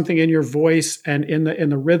them. There's something in your voice and in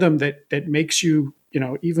the rhythm that makes you,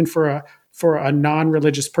 even for a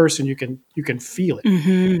non-religious person, you can feel it.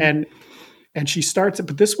 Mm-hmm. And she starts it,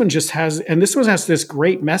 but this one has this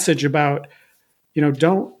great message about,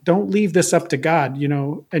 don't leave this up to God,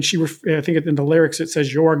 and I think in the lyrics it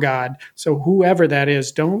says your God. So whoever that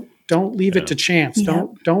is, don't leave it to chance. Yeah.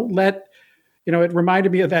 Don't let, it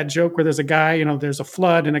reminded me of that joke where there's a guy, there's a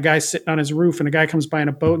flood and a guy's sitting on his roof and a guy comes by in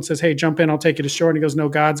a boat and says, hey, jump in, I'll take you to shore. And he goes, no,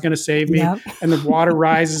 God's going to save me. Yep. And the water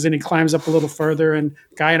rises and he climbs up a little further and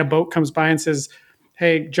a guy in a boat comes by and says,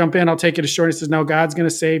 hey, jump in, I'll take you to shore. And he says, no, God's going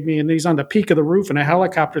to save me. And he's on the peak of the roof and a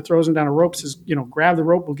helicopter throws him down a rope, says, grab the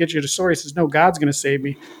rope, we'll get you to shore. He says, no, God's going to save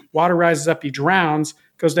me. Water rises up, he drowns,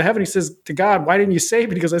 goes to heaven. He says to God, why didn't you save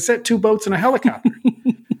me? He goes, I sent 2 boats and a helicopter.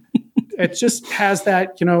 It just has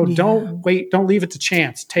that, don't wait, don't leave it to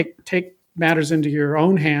chance. Take matters into your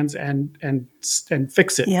own hands and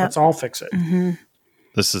fix it. Yep. Let's all fix it. Mm-hmm.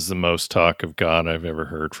 This is the most talk of God I've ever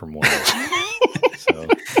heard from one. So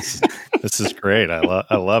this is great.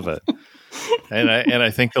 I love it. And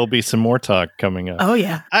I think there'll be some more talk coming up. Oh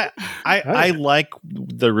yeah. I like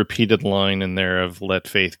the repeated line in there of "Let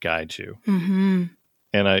faith guide you," Mm-hmm.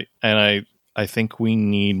 and I think we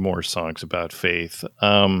need more songs about faith.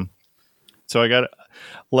 So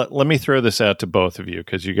let me throw this out to both of you,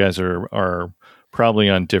 because you guys are probably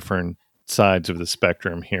on different sides of the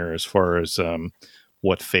spectrum here as far as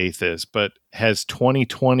what faith is. But has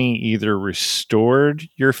 2020 either restored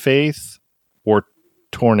your faith or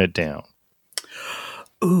torn it down?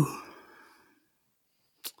 Ooh.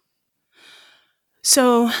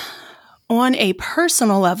 So on a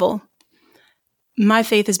personal level, my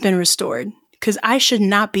faith has been restored, because I should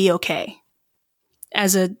not be okay.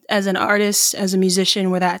 As an artist, as a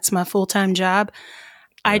musician, where that's my full-time job,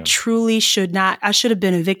 I truly should not. I should have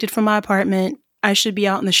been evicted from my apartment. I should be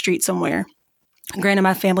out in the street somewhere. Granted,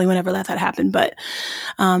 my family would never let that happen, but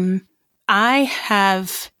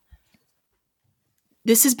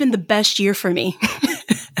this has been the best year for me.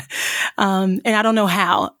 And I don't know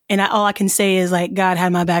how. And all I can say is, like, God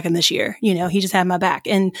had my back in this year. You know, he just had my back.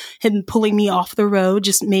 And him pulling me off the road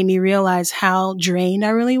just made me realize how drained I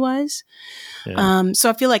really was. Yeah. So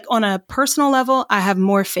I feel like on a personal level, I have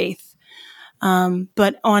more faith.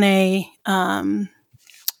 But on a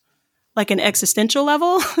like an existential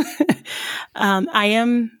level, I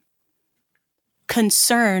am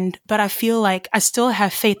concerned, but I feel like I still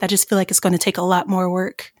have faith. I just feel like it's going to take a lot more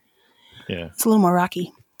work. Yeah. It's a little more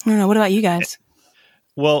rocky. I don't know. What about you guys?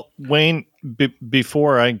 Well, Wayne,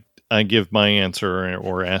 before I give my answer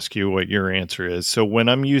or ask you what your answer is. So when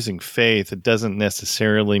I'm using faith, it doesn't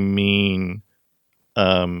necessarily mean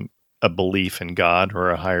a belief in God or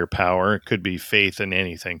a higher power. It could be faith in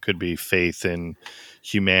anything. It could be faith in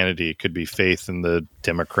humanity. It could be faith in the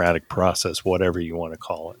democratic process, whatever you want to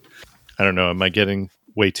call it. I don't know. Am I getting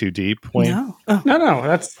way too deep, Wayne? No. Oh. No.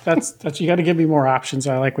 That's you got to give me more options.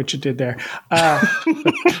 I like what you did there. I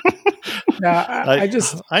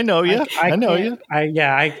know you. I know you.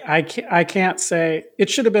 I can't say it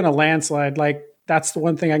should have been a landslide. Like, that's the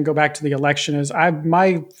one thing I can go back to the election is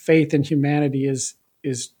my faith in humanity is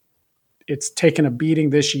it's taken a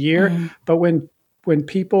beating this year. Mm-hmm. But when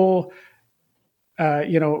people,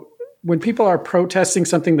 when people are protesting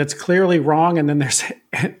something that's clearly wrong, and then there's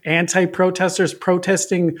anti-protesters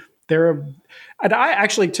protesting to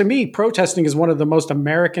me, protesting is one of the most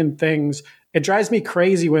American things. It drives me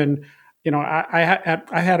crazy when, I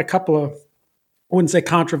had a couple of, I wouldn't say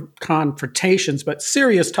confrontations, but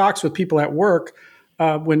serious talks with people at work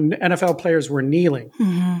when NFL players were kneeling.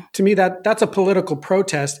 Mm-hmm. To me, that's a political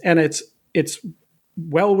protest, and it's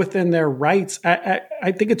well within their rights.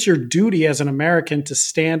 I think it's your duty as an American to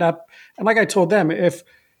stand up. And like I told them, if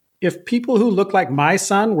people who look like my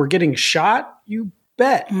son were getting shot, you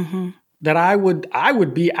bet that I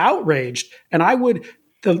would be outraged. And I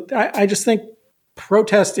just think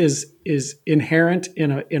protest is inherent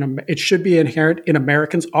it should be inherent in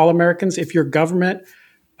Americans, all Americans. If your government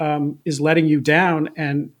is letting you down,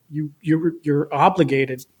 and you're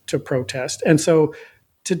obligated to protest. And so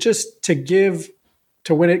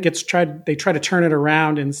when it gets they try to turn it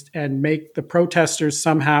around and make the protesters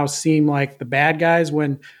somehow seem like the bad guys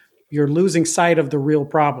when you're losing sight of the real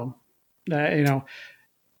problem.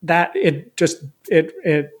 That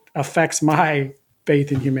it affects my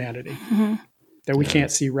faith in humanity, that we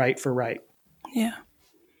can't see right for right. Yeah.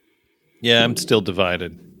 Yeah. I'm still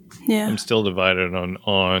divided. Yeah. I'm still divided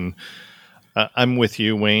on I'm with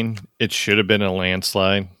you, Wayne. It should have been a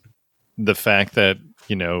landslide. The fact that,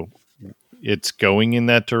 it's going in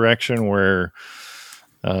that direction where,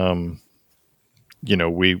 we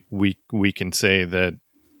can say that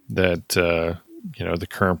the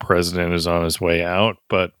current president is on his way out,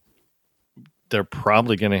 but they're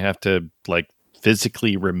probably going to have to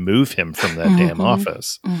physically remove him from that damn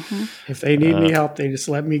office. Mm-hmm. If they need me help, they just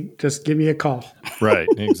give me a call. Right.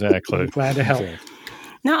 Exactly. I'm glad to help.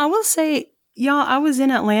 Now, I will say, y'all, I was in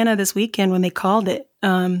Atlanta this weekend when they called it.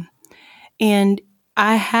 And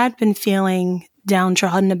I had been feeling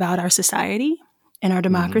downtrodden about our society and our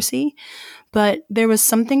democracy, but there was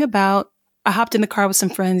something about, I hopped in the car with some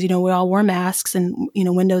friends, we all wore masks and,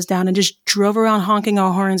 windows down, and just drove around honking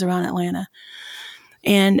our horns around Atlanta.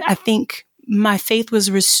 And I think my faith was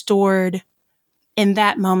restored in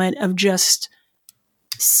that moment of just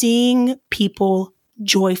seeing people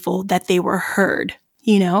joyful that they were heard,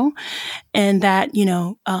 and that,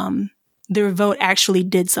 their vote actually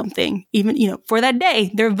did something. Even, for that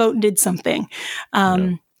day, their vote did something.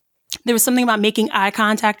 there was something about making eye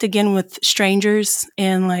contact again with strangers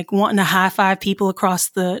and like wanting to high five people across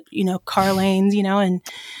the, car lanes, and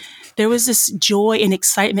there was this joy and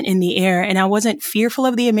excitement in the air. And I wasn't fearful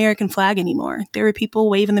of the American flag anymore. There were people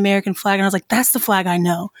waving the American flag. And I was like, that's the flag I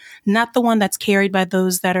know, not the one that's carried by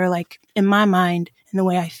those that are like, in my mind, in the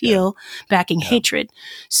way I feel, backing hatred.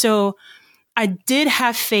 So I did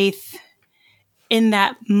have faith in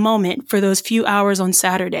that moment for those few hours on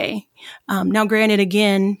Saturday. Now, granted,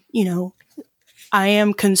 again, I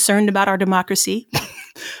am concerned about our democracy.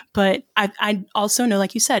 But I also know,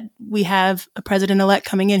 like you said, we have a president-elect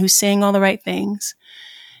coming in who's saying all the right things.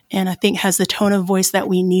 And I think has the tone of voice that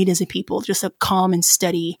we need as a people, just a calm and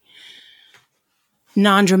steady,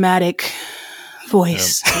 non-dramatic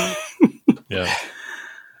voice. Yeah.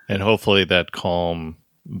 And hopefully that calm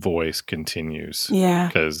voice continues. Yeah.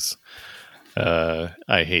 Because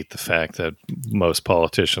I hate the fact that most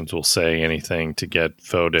politicians will say anything to get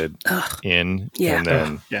voted in. Yeah. And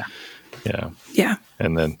then, Yeah.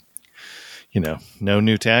 And then, no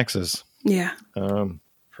new taxes. Yeah.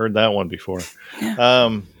 Heard that one before. Yeah.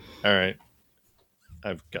 All right.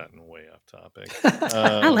 I've gotten way off topic.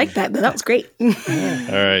 I like that, but that was great. All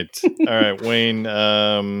right. Wayne,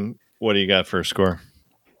 what do you got for a score?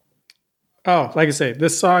 Oh, like I say,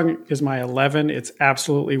 this song is my 11. It's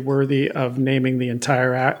absolutely worthy of naming the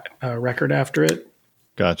entire record after it.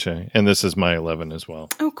 Gotcha. And this is my 11 as well.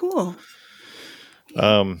 Oh, cool.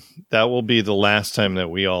 That will be the last time that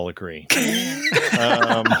we all agree.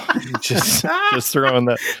 Just throwing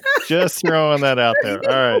that out there.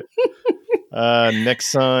 All right. Next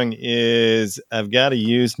song is I've Got to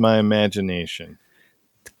Use My Imagination.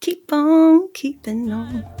 Keep on keeping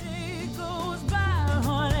on. Day goes by,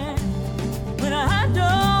 honey, when I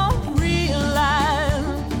don't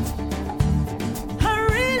realize I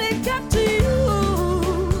really got to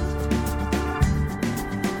use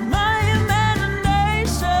my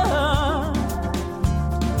imagination.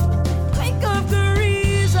 Think of the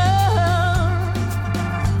reason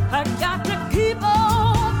I got to keep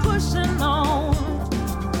on pushing on.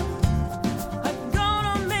 I'm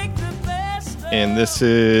gonna make the best of And this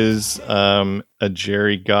is a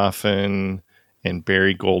Jerry Goffin and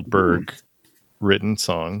Barry Goldberg written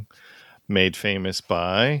song made famous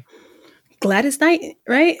by Gladys Knight,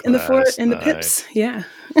 right? In the Knight. Pips. Yeah.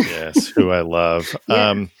 yes, who I love.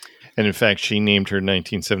 Yeah. And in fact, she named her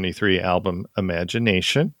 1973 album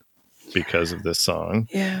Imagination because of this song.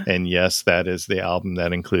 Yeah. And yes, that is the album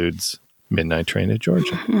that includes Midnight Train to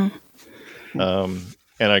Georgia. And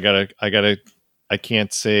I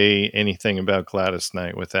can't say anything about Gladys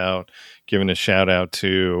Knight without giving a shout out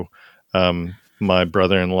to my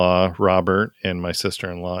brother-in-law, Robert, and my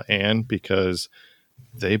sister-in-law, Anne, because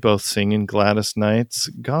they both sing in Gladys Knight's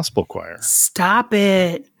gospel choir. Stop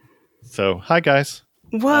it. So, hi guys.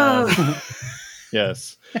 Whoa.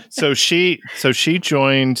 Yes. So she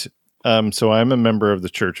joined. So I'm a member of the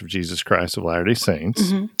Church of Jesus Christ of Latter-day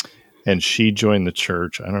Saints, and she joined the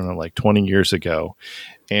church, I don't know, like 20 years ago.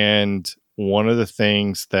 And one of the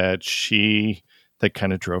things that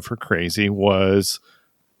kind of drove her crazy was,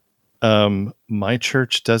 my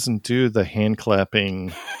church doesn't do the hand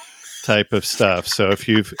clapping type of stuff. So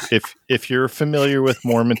if you're familiar with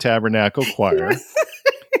Mormon Tabernacle Choir,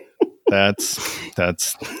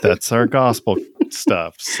 that's our gospel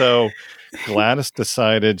stuff. So Gladys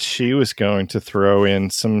decided she was going to throw in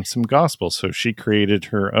some gospel. So she created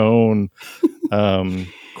her own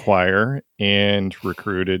choir and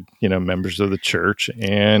recruited, members of the church.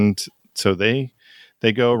 And so they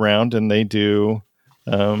go around and they do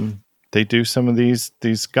some of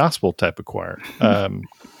these gospel type of choir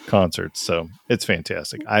concerts. So it's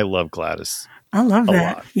fantastic. I love Gladys. I love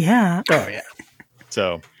that. lot. Yeah. Oh, yeah.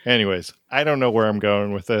 So anyways, I don't know where I'm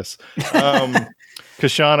going with this.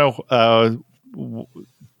 Kashana,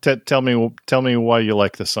 tell me why you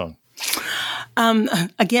like this song.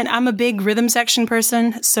 Again, I'm a big rhythm section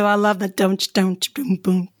person, so I love the don't boom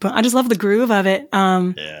boom boom. I just love the groove of it.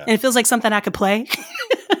 And it feels like something I could play.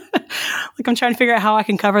 Like I'm trying to figure out how I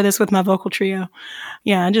can cover this with my vocal trio.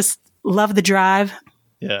 Yeah, I just love the drive.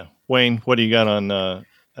 Yeah, Wayne, what do you got on?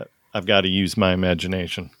 I've Got to Use My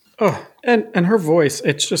Imagination. Oh, and her voice,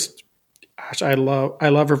 it's just, gosh, I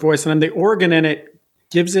love her voice, and then the organ in it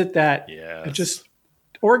gives it that. Yes. It just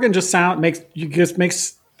organ just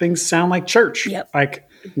makes things sound like church. Yep. Like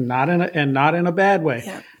not in a bad way.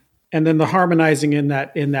 Yep. And then the harmonizing in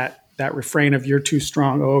that refrain of "You're too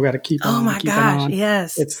strong." Oh, got to keep on. Oh my keep gosh! on.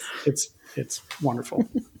 Yes, it's wonderful.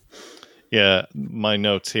 Yeah, my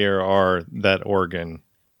notes here are that organ.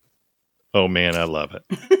 Oh man, I love it.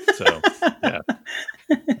 So yeah,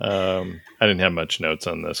 I didn't have much notes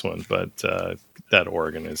on this one, but that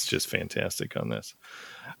organ is just fantastic on this.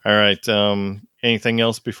 All right. Anything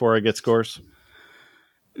else before I get scores?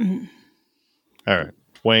 Mm. All right.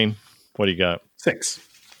 Wayne, what do you got? 6.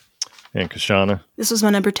 And Kashana? This was my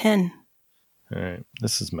number 10. All right.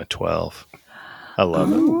 This is my 12. I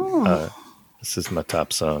love it. This is my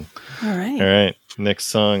top song. All right. All right. Next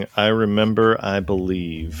song, I Remember, I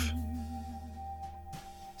Believe.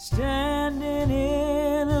 Standing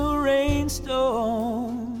in a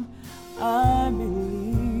rainstorm, I believe.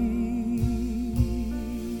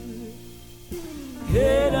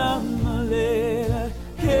 Hater, my lady,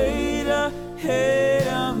 hater,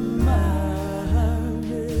 hater, my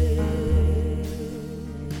lady.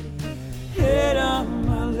 Hater,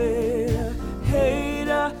 my lady,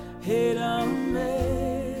 hater, hater, me.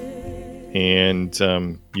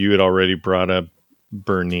 And you had already brought up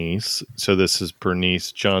Bernice. So this is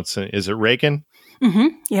Bernice Johnson. Is it Reagan? Mm-hmm.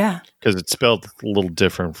 Yeah. Because it's spelled a little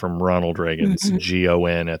different from Ronald Reagan. It's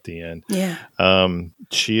Gon at the end. Yeah.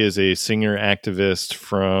 She is a singer activist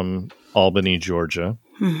from Albany, Georgia.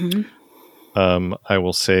 Mm-hmm. I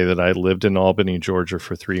will say that I lived in Albany, Georgia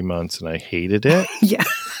for 3 months and I hated it. Yeah.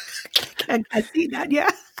 I see that.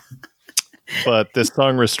 Yeah. But this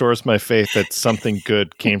song restores my faith that something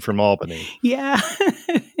good came from Albany. Yeah.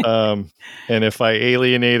 And if I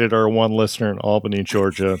alienated our one listener in Albany,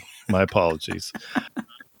 Georgia, my apologies.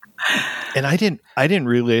 And I didn't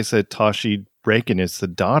realize that Tashi Reagan is the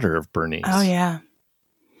daughter of Bernice. Oh yeah.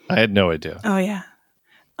 I had no idea. Oh yeah.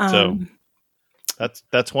 So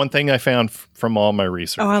that's one thing I found from all my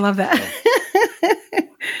research. Oh, I love that.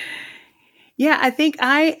 Yeah, I think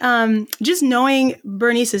I just knowing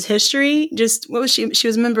Bernice's history, just what was she? She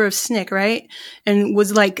was a member of SNCC, right? And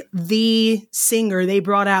was like the singer they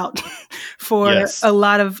brought out for a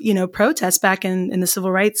lot of, protests back in the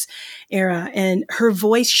civil rights era. And her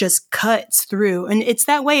voice just cuts through. And it's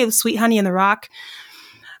that way with Sweet Honey in the Rock.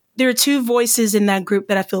 There are two voices in that group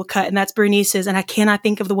that I feel cut, and that's Bernice's. And I cannot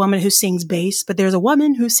think of the woman who sings bass, but there's a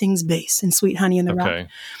woman who sings bass in Sweet Honey in the Rock.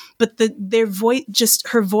 But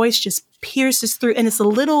her voice just pierces through, and it's a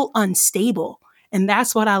little unstable. And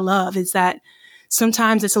that's what I love, is that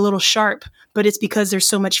sometimes it's a little sharp, but it's because there's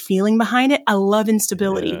so much feeling behind it. I love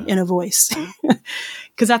instability in a voice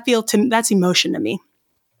because I feel that's emotion to me.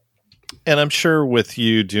 And I'm sure with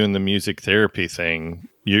you doing the music therapy thing,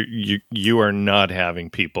 you are not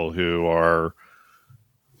having people who are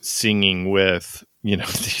singing with,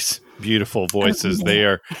 these beautiful voices.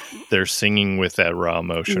 They're singing with that raw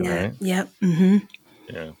emotion, right? Yep. Mm-hmm.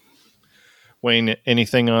 Yeah. Wayne,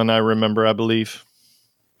 anything on I Remember, I Believe?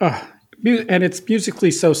 And it's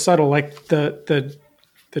musically so subtle, like the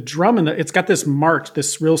drum and it's got this march,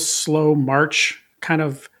 this real slow march kind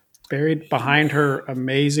of buried behind her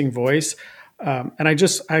amazing voice. And I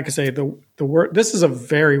could say the word, this is a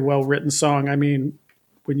very well written song. I mean,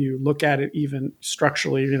 when you look at it, even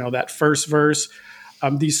structurally, that first verse,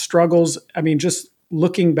 these struggles, I mean, just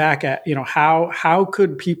looking back at, how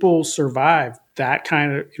could people survive that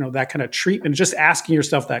kind of treatment, just asking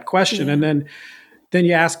yourself that question. And then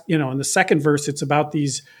you ask, in the second verse, it's about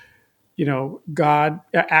these, God,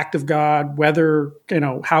 act of God, whether,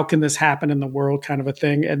 how can this happen in the world kind of a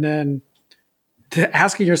thing. And then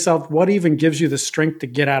asking yourself, what even gives you the strength to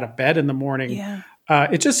get out of bed in the morning? Yeah.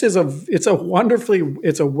 It just is it's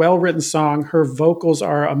a well-written song. Her vocals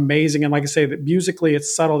are amazing. And like I say, that musically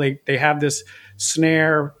it's subtle. They have this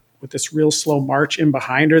snare with this real slow march in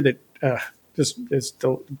behind her that just is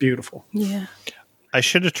beautiful. Yeah. I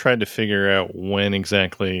should have tried to figure out when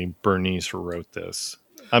exactly Bernice wrote this.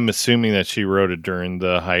 I'm assuming that she wrote it during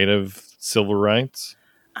the height of civil rights.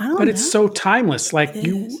 It's so timeless. Like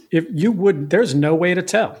there's no way to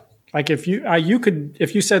tell. Like if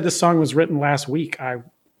you said this song was written last week, I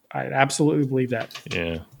absolutely believe that.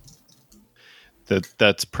 Yeah.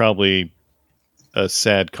 That's probably a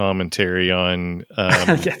sad commentary on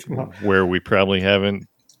where we probably haven't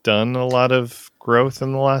done a lot of growth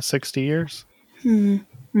in the last 60 years.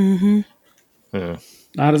 Mm-hmm. Yeah.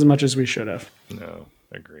 Not as much as we should have. No,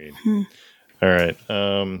 agreed. All right.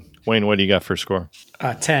 Wayne, what do you got for score?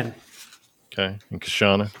 10. Okay. And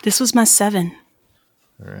Kashana? This was my 7.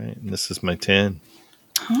 All right. And this is my 10.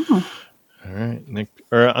 Oh. All right. Nick,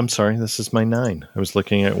 I'm sorry. This is my 9. I was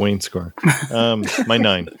looking at Wayne's score. My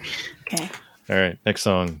 9. Okay. All right. Next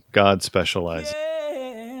song, God Specializes.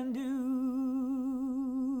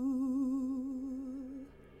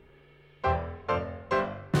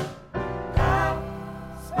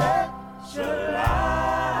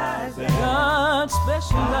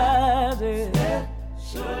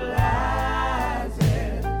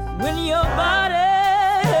 When your body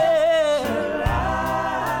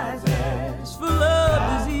is full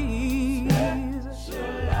of disease,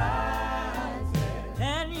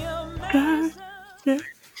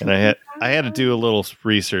 And I had to do a little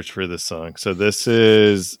research for this song. So this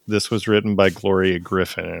was written by Gloria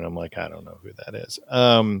Griffin, and I'm like, I don't know who that is.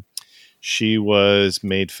 She was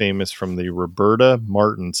made famous from the Roberta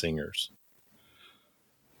Martin Singers.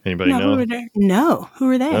 Anybody know? Who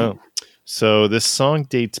are they? Oh. So this song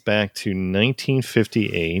dates back to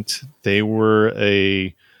 1958. They were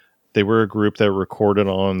a group that recorded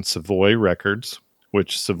on Savoy Records,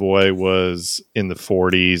 which Savoy was in the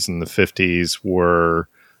 40s and the 50s were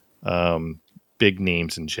big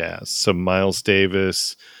names in jazz. So Miles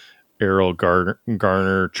Davis, Errol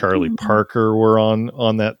Garner, Charlie Parker were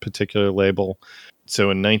on that particular label. So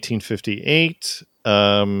in 1958,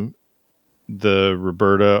 the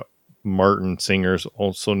Roberta Martin Singers,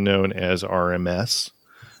 also known as RMS,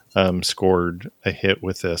 scored a hit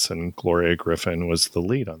with this, and Gloria Griffin was the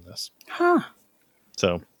lead on this. Huh.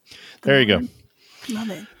 So there you go. Love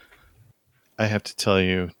it. I have to tell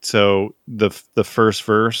you, so the first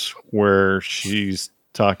verse where she's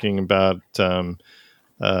talking about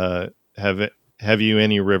have you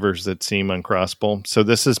any rivers that seem uncrossable? So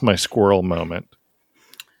this is my squirrel moment,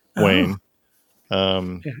 Wayne.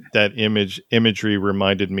 That imagery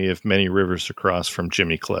reminded me of Many Rivers to Cross from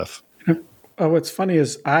Jimmy Cliff. Oh, what's funny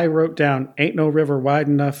is I wrote down, ain't no river wide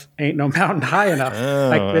enough, ain't no mountain high enough.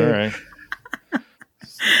 Oh, all right.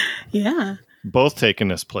 Yeah. Both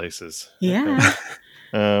taking us places. Yeah.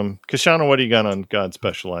 Kashana, what do you got on God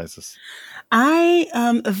Specializes?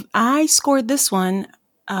 I scored this one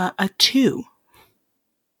a 2.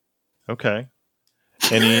 Okay.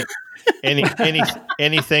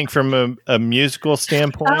 Anything from a musical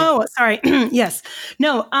standpoint? Oh, sorry. Yes.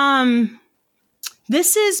 No.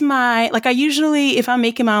 This is my, like, I usually, if I'm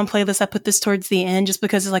making my own playlist, I put this towards the end just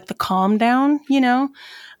because it's like the calm down, you know.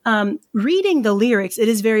 Reading the lyrics, it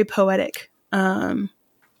is very poetic.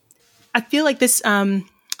 I feel like this,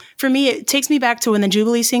 for me, it takes me back to when the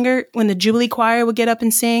Jubilee choir would get up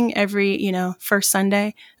and sing every, first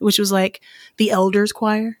Sunday, which was like the elders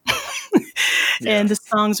choir. Yeah. And the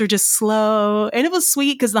songs were just slow, and it was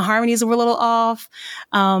sweet because the harmonies were a little off.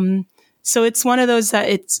 So it's one of those that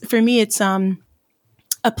it's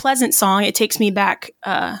a pleasant song. It takes me back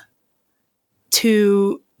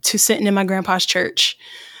to sitting in my grandpa's church.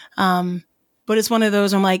 But it's one of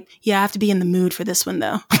those I'm like, yeah, I have to be in the mood for this one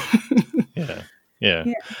though. Yeah.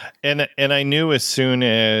 And I knew as soon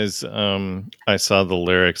as I saw the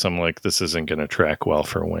lyrics, I'm like, this isn't going to track well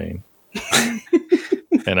for Wayne.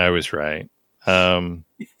 And I was right.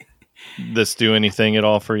 This do anything at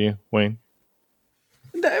all for you, Wayne?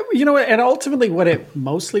 You know what? And ultimately what it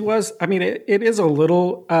mostly was, I mean, it is a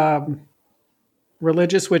little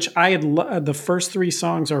religious, which I had, the first 3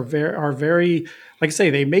 songs are very, like I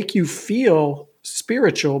say, they make you feel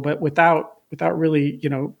spiritual, but without really,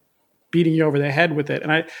 beating you over the head with it.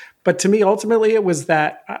 But to me, ultimately it was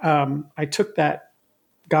that, I took that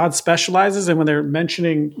God specializes. And when they're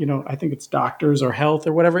mentioning, I think it's doctors or health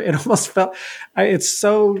or whatever, it almost felt, it's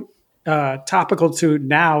so topical to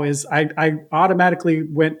now is I automatically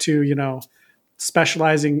went to,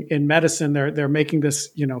 specializing in medicine. They're making this,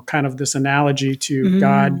 kind of this analogy to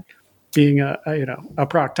God being a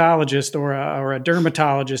proctologist or a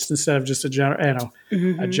dermatologist instead of just a general,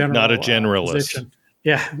 a general, not a generalist. Physician.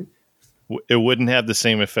 Yeah. It wouldn't have the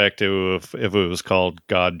same effect if it was called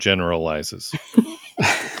God generalizes,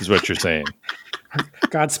 is what you're saying.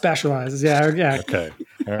 God specializes. Yeah. Okay.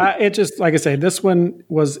 All right. It just, like I say, this one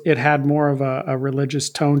it had more of a religious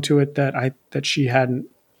tone to it that she hadn't,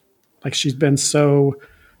 like she's been so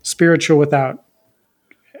spiritual without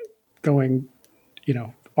going,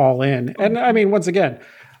 all in. And I mean, once again,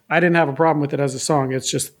 I didn't have a problem with it as a song.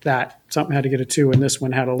 It's just that something had to get a 2 and this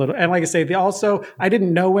one had a little, and like I say, I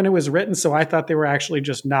didn't know when it was written. So I thought they were actually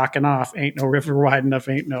just knocking off ain't no river wide enough,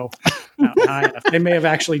 ain't no mountain high enough. They may have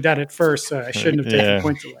actually done it first. So I shouldn't have taken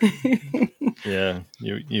points away. Yeah.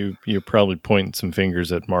 You're probably pointing some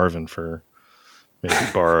fingers at Marvin for maybe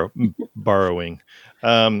borrowing.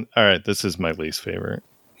 All right. This is my least favorite.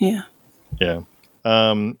 Yeah. Yeah.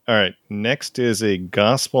 All right. Next is a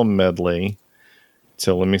gospel medley.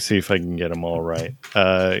 So let me see if I can get them all right.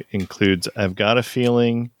 Includes I've Got a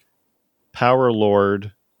Feeling, Power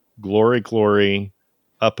Lord, Glory, Glory,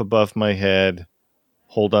 Up Above My Head,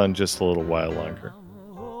 Hold On Just a Little While Longer.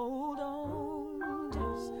 Hold on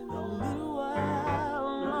just a little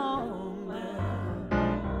while longer.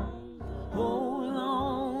 Hold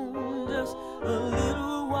on just a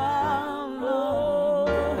little while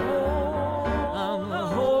longer. I'm gonna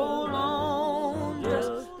hold on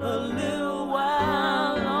just a little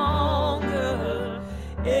while longer.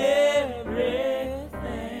 Everything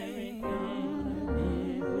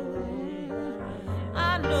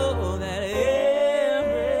I know that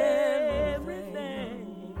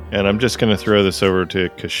And I'm just going to throw this over to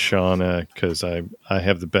Kashana because I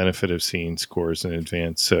have the benefit of seeing scores in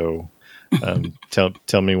advance. So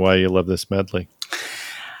tell me why you love this medley.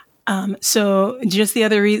 So just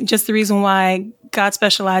the reason why God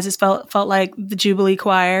Specializes felt like the Jubilee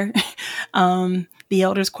Choir, the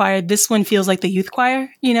Elders Choir. This one feels like the Youth Choir.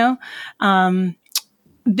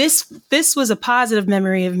 This was a positive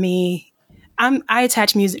memory of me. I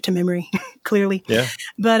attach music to memory, clearly. Yeah.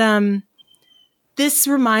 But this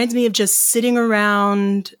reminds me of just sitting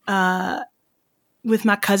around with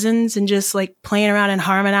my cousins and just like playing around and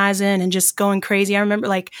harmonizing and just going crazy. I remember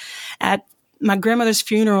like at my grandmother's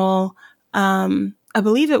funeral, I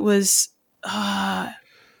believe it was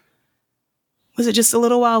it just a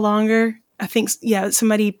little while longer? I think, yeah,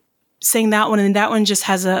 somebody sang that one, and that one just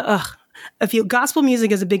has I feel gospel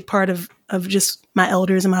music is a big part of just my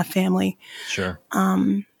elders and my family. Sure.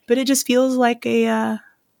 But it just feels like it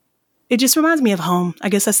just reminds me of home. I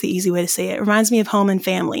guess that's the easy way to say it. It reminds me of home and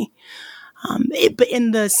family. But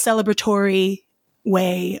in the celebratory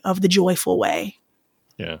way, of the joyful way.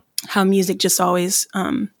 Yeah. How music just always,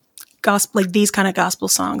 gospel, like these kind of gospel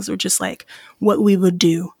songs are just like what we would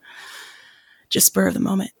do. Just spur of the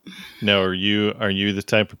moment. Now, are you the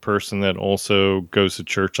type of person that also goes to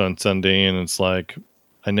church on Sunday and it's like,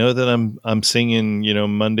 I know that I'm singing,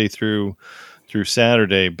 Monday through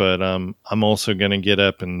Saturday, but I'm also going to get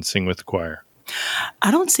up and sing with the choir?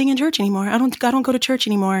 I don't sing in church anymore. I don't go to church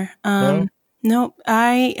anymore. No,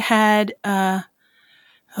 I had, oh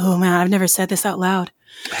man, I've never said this out loud.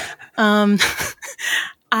 I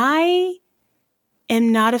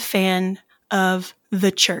am not a fan of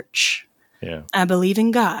the church. Yeah. I believe in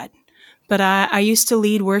God, but I used to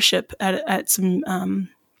lead worship at some,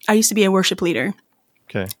 I used to be a worship leader.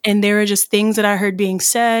 Okay. And there are just things that I heard being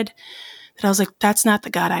said that I was like, that's not the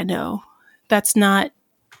God I know. That's not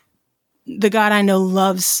the God I know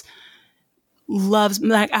loves,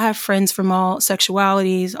 like I have friends from all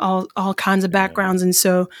sexualities, all kinds of backgrounds. And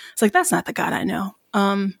so it's like, that's not the God I know.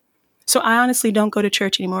 So I honestly don't go to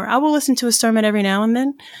church anymore. I will listen to a sermon every now and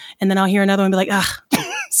then I'll hear another one and be like, ah.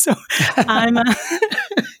 So I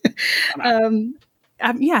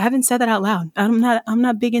haven't said that out loud. I'm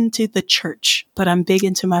not big into the church, but I'm big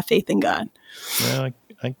into my faith in God. Well,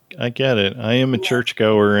 I get it. I am a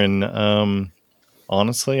churchgoer, and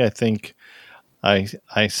honestly, I think I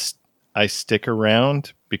stick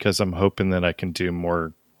around because I'm hoping that I can do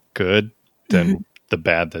more good than the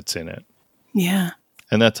bad that's in it. Yeah.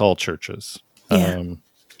 And that's all churches. Yeah.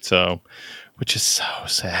 Which is so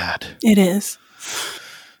sad. It is.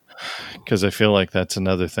 Because I feel like that's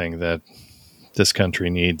another thing that this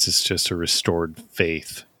country needs is just a restored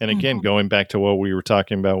faith. And again, going back to what we were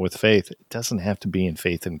talking about with faith, it doesn't have to be in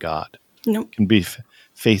faith in God. Nope. It can be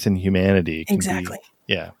faith in humanity. Exactly.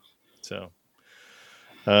 Yeah. So,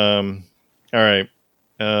 all right.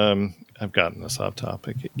 I've gotten us off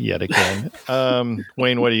topic yet again.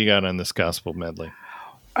 Wayne, what do you got on this gospel medley?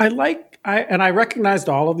 I recognized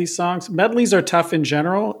all of these songs. Medleys are tough in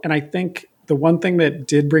general, and I think the one thing that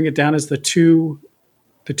did bring it down is the two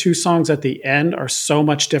songs at the end are so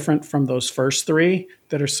much different from those first three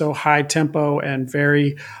that are so high tempo and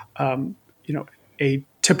very,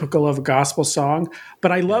 atypical of a gospel song.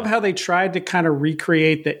 But I love how they tried to kind of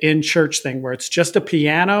recreate the in church thing where it's just a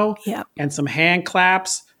piano and some hand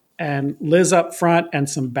claps and Liz up front and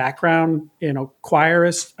some background,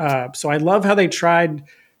 choirist. So I love how they tried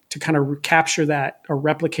to kind of capture that or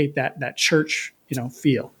replicate that church,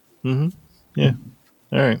 feel. Mm-hmm. Yeah.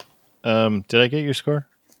 All right. Did I get your score?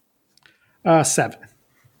 7.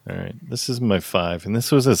 All right. This is my 5, and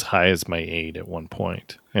this was as high as my 8 at one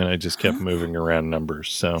point, and I just kept moving around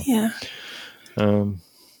numbers. So yeah. All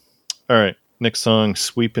right. Next song,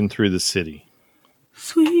 "Sweeping Through the City."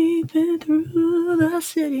 Sweeping through the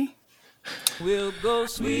city. We'll go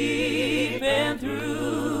sweeping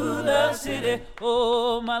through the city,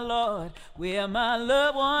 oh my Lord, where my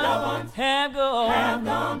loved ones have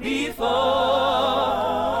gone before.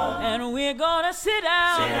 And we're gonna sit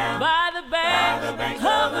down by the bank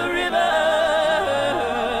of the river.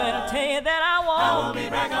 And I'll tell you that I won't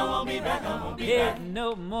be back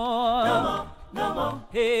no more.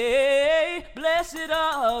 Hey, blessed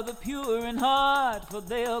are the pure in heart, for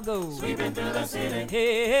they'll go sweeping through the city.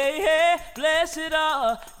 Hey, blessed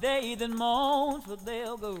are they that mourn, for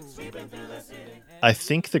they'll go sweeping through the city. I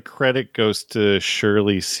think the credit goes to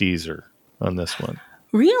Shirley Caesar on this one.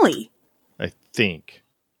 Really? I think.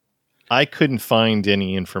 I couldn't find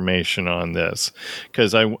any information on this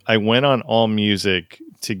because I went on AllMusic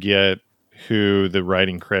to get who the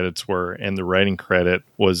writing credits were, and the writing credit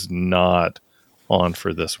was not on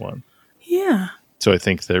for this one. Yeah. So I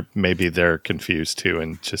think they're confused too,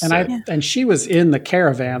 and just and she was in the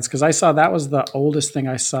Caravans, because I saw that was the oldest thing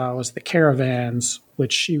I saw was the Caravans,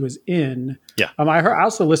 which she was in. Yeah. I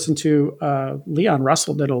also listened to Leon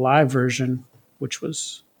Russell did a live version, which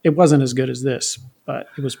it wasn't as good as this, but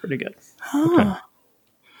it was pretty good. Okay.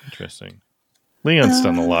 Interesting. Leon's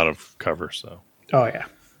done a lot of covers though. Oh yeah.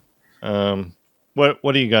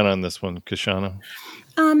 What do you got on this one, Kashana?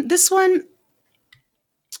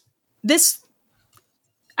 This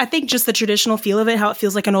I think just the traditional feel of it, how it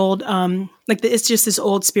feels like an old, it's just this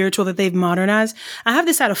old spiritual that they've modernized. I have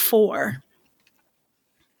this at a 4.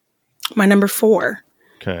 My number 4.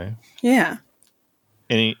 Okay. Yeah.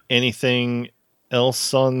 Anything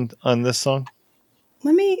else on this song?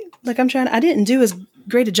 I didn't do as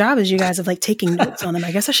great a job as you guys of taking notes on them.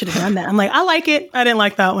 I guess I should have done that. I'm like, I like it. I didn't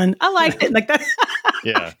like that one. I liked it. Like that.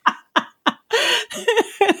 Yeah.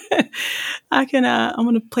 I'm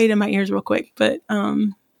going to play it in my ears real quick, but,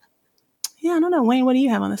 yeah, I don't know. Wayne, what do you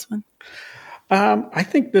have on this one? I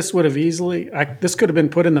think this would have this could have been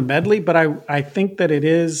put in the medley, but I think that it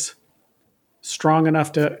is strong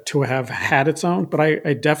enough to have had its own, but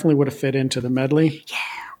I definitely would have fit into the medley. Yeah.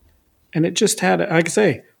 And it just had, like I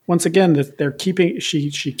say, once again, that they're keeping,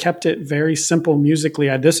 she kept it very simple musically.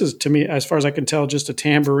 This is, to me, as far as I can tell, just a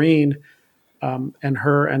tambourine, and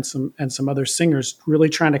her and some other singers really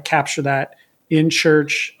trying to capture that in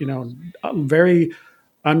church, very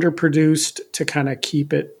underproduced to kind of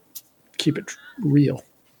keep it real.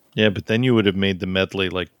 Yeah, but then you would have made the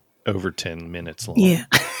medley over 10 minutes long. Yeah.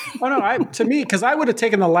 Oh no, to me, because I would have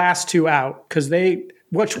taken the last 2 out, because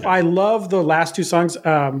I love the last 2 songs.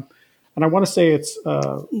 And I want to say it's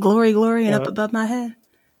Glory, Glory, and Up Above My Head.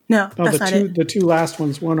 No, that's not it. The 2 last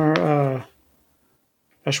ones. One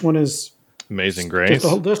is Amazing Grace.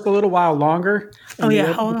 Just a little while longer. Oh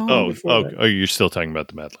yeah, hold on. Oh, you're still talking about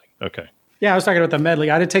the medley. Okay. Yeah, I was talking about the medley.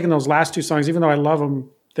 I'd have taken those last 2 songs, even though I love them.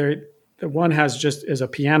 The one is a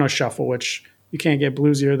piano shuffle, which you can't get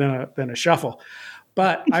bluesier than a shuffle.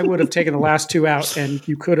 But I would have taken the last 2 out, and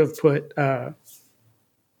you could have put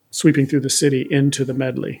Sweeping Through the City into the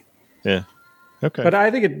medley. Yeah. Okay. But I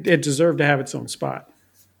think it deserved to have its own spot.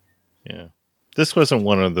 Yeah. This wasn't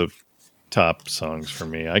one of the top songs for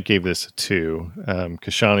me. I gave this a 2.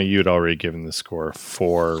 Kashana, you had already given the score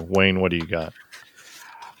 4. Wayne, what do you got?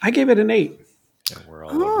 I gave it an 8. Yeah, we're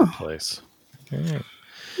all over the place.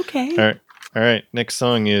 Okay. All right. Next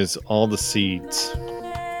song is All the Seeds.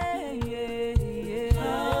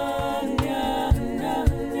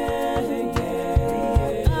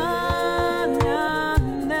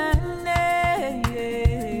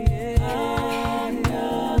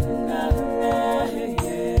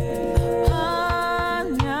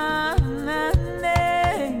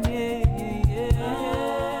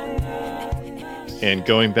 And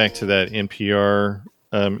going back to that NPR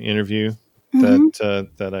interview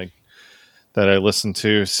that I listened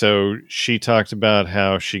to, so she talked about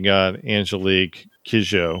how she got Angelique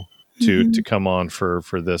Kidjo to come on for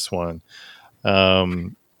this one,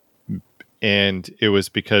 and it was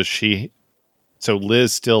because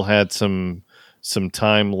Liz still had some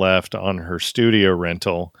time left on her studio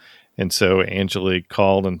rental, and so Angelique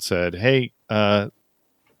called and said, "Hey, do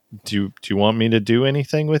you want me to do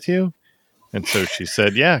anything with you?" And so she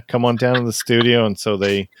said, "Yeah, come on down to the studio." And so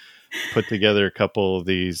they put together a couple of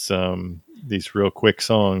these real quick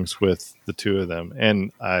songs with the 2 of them,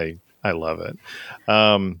 and I love it.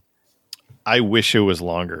 I wish it was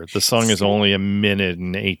longer. The song is only 1 minute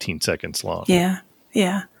and 18 seconds long. Yeah,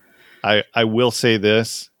 yeah. I will say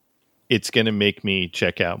this: it's going to make me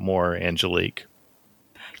check out more Angelique.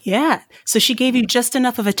 Yeah. So she gave you just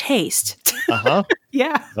enough of a taste. Yeah.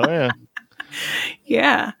 Oh yeah.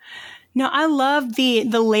 Yeah. No, I love the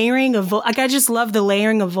layering of I just love the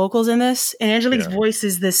layering of vocals in this. And Angelique's voice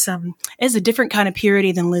is this is a different kind of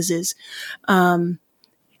purity than Liz's. And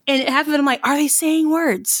half of it I'm like, are they saying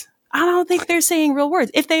words? I don't think they're saying real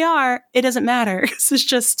words. If they are, it doesn't matter. It's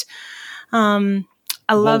just I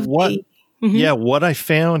love Yeah, what I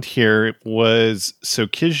found here was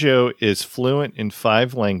Kidjo is fluent in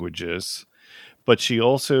 5 languages, but she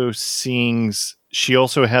also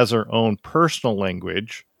has her own personal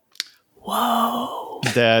language. Whoa.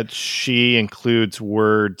 That she includes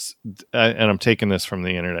words, and I'm taking this from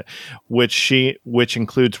the internet, which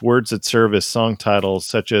includes words that serve as song titles,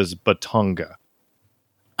 such as Batonga.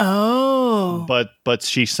 Oh. But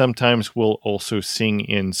she sometimes will also sing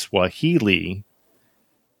in Swahili.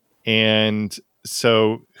 And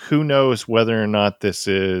so who knows whether or not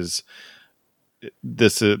these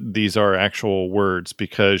are actual words,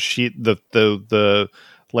 because the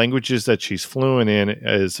languages that she's fluent in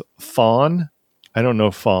is Fon. I don't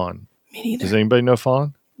know Fon. Me neither. Does anybody know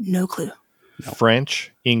Fawn? No clue.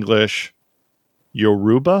 French, English,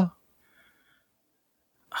 Yoruba?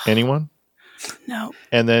 Anyone? No.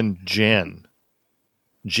 And then Gen.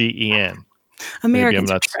 Gen.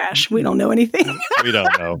 Americans are not- trash. We don't know anything. We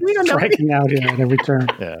don't know. We don't know. Striking out here at every turn.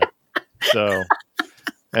 Yeah.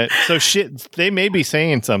 So shit, they may be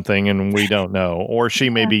saying something and we don't know, or she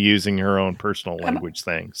may be using her own personal language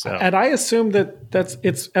thing. So And I assume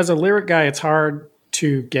it's as a lyric guy, it's hard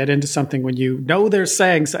to get into something when you know they're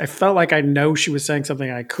saying. So I felt like I know she was saying something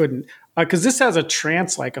I couldn't, because this has a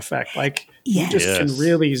trance-like effect. Like you just Yes. can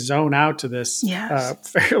really zone out to this Yes.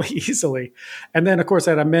 fairly easily. And then, of course,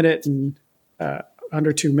 at a minute and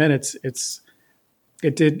under 2 minutes,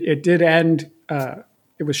 it did end.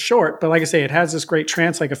 It was short, but like I say, it has this great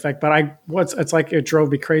trance-like effect. But it's like it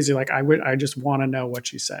drove me crazy. Like I just want to know what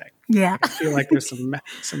she's saying. Yeah. I feel like there's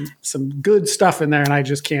some good stuff in there, and I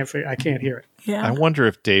just can't hear it. Yeah. I wonder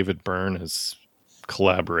if David Byrne has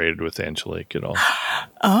collaborated with Angelique at all.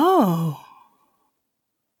 Oh.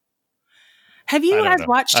 Have you I don't guys know.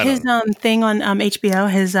 watched I don't his thing on HBO,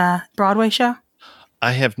 his Broadway show?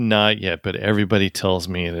 I have not yet, but everybody tells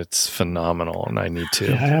me it's phenomenal, and I need to.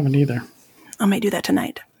 Yeah, I haven't either. I may do that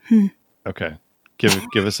tonight. Okay, give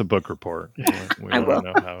us a book report. We I want will.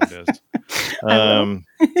 to know how it is.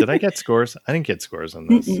 Did I get scores? I didn't get scores on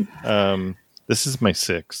this. This is my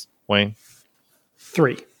 6. Wayne,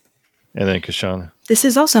 3. and then Kashana. This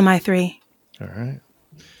is also my 3. All right.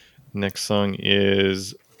 Next song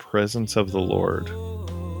is "Presence of the Lord."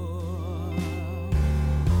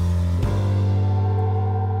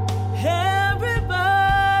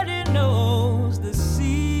 Everybody knows the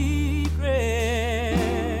secret.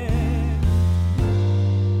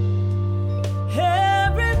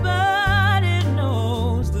 Everybody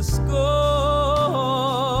knows the score.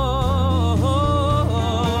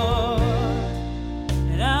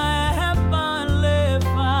 And I have finally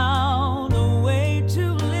found a way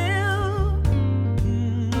to live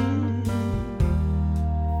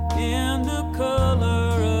in the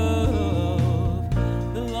color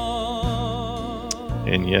of the Lord.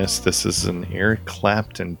 And yes, this is an Eric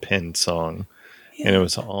Clapton pen song, and it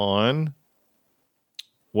was on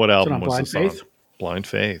what album on was Blind this on? Faith? Blind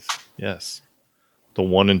Faith. Yes, the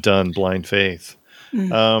one and done Blind Faith.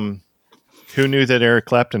 Who knew that Eric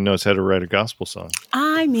Clapton knows how to write a gospel song?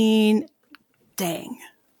 I mean, dang.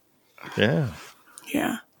 Yeah,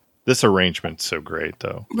 Yeah. this arrangement's so great,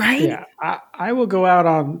 though. Right? Yeah, I will go out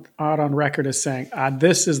on record as saying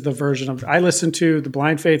this is the version of. I listened to the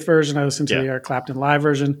Blind Faith version. I listened to the Eric Clapton live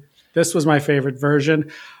version. This was my favorite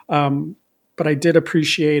version, but I did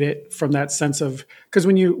appreciate it from that sense of, because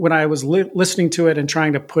when I was listening to it and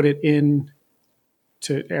trying to put it in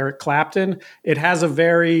to Eric Clapton, it has a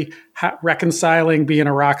very reconciling being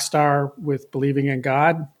a rock star with believing in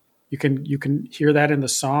God. You can hear that in the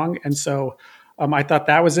song, and so I thought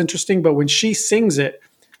that was interesting. But when she sings it,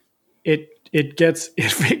 it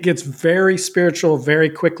gets very spiritual very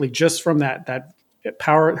quickly, just from that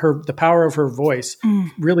power. The power of her voice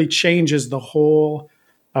really changes the whole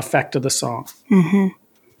effect of the song.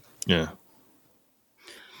 Yeah,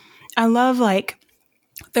 I love, like,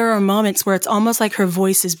 there are moments where it's almost like her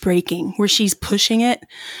voice is breaking, where she's pushing it.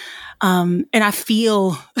 And I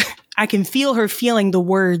can feel her feeling the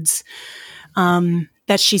words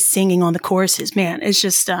that she's singing on the choruses. Man, it's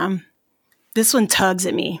just, this one tugs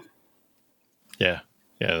at me. yeah.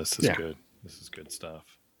 This is good. This is good stuff.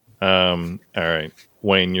 All right,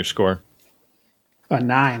 Wayne, your score, A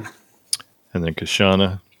 9. and then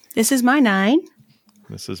Kashana. This is my 9.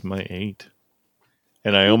 This is my 8.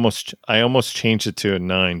 And I almost changed it to a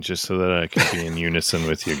 9 just so that I could be in unison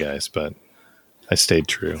with you guys, but I stayed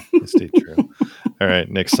true. All right,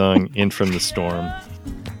 next song, "In From the Storm."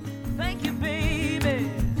 Thank you, baby.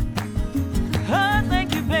 Oh,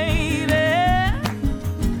 thank you, baby.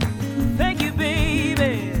 Thank you,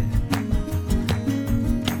 baby.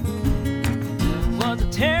 It was a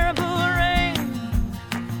terrible rain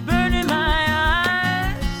burning my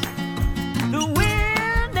eyes. The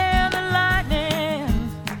wind and the lightning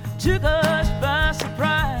took us by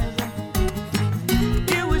surprise.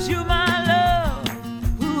 It was you, my love,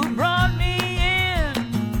 who brought me in.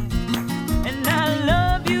 And I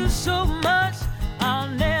love you so much, I'll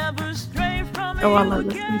never stray from you. Oh, I love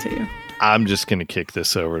listening to you. I'm just going to kick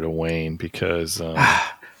this over to Wayne because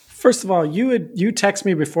First of all, you text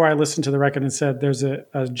me before I listened to the record and said there's a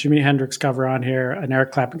Jimi Hendrix cover on here, an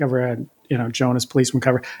Eric Clapton cover, and Jonas Policeman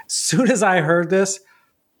cover. As soon as I heard this,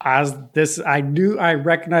 I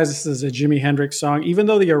recognized this as a Jimi Hendrix song, even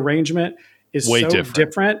though the arrangement is Way so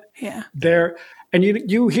different. Yeah. And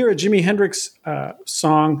you hear a Jimi Hendrix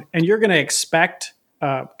song, and you're going to expect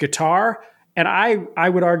guitar. And I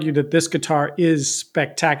would argue that this guitar is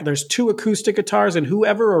spectacular. There's 2 acoustic guitars, and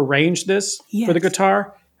whoever arranged this for the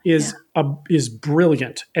guitar is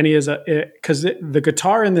brilliant. And he is because the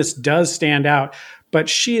guitar in this does stand out, but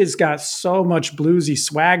she has got so much bluesy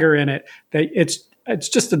swagger in it that it's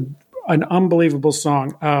just an unbelievable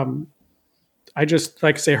song. I just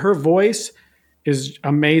like to say her voice is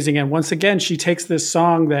amazing. And once again, she takes this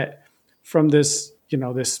song that from this,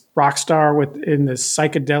 this rock star in this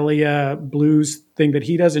psychedelia blues thing that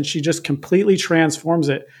he does, and she just completely transforms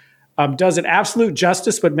it, does it absolute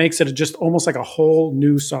justice, but makes it just almost like a whole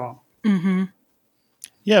new song. Mm-hmm.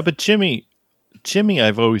 Yeah, but Jimmy,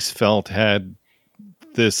 I've always felt had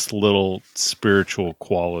this little spiritual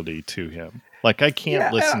quality to him. Like I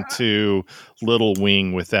can't listen to Little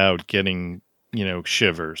Wing without getting,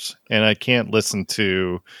 shivers. And I can't listen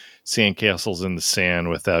to Sandcastles in the Sand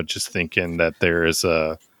without just thinking that there is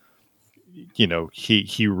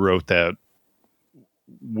he wrote that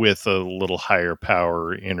with a little higher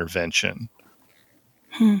power intervention.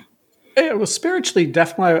 It was spiritually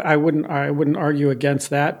definitely. I wouldn't argue against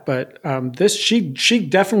that, but this she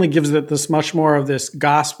definitely gives it this much more of this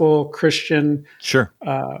gospel Christian. Sure.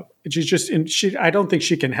 She's just I don't think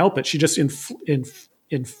she can help it. She just inflects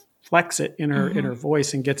it in her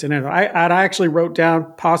voice and gets in it. I actually wrote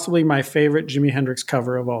down possibly my favorite Jimi Hendrix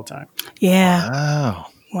cover of all time. Yeah.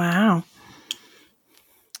 Wow.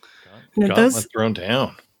 Gauntlet thrown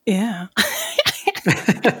down. Yeah.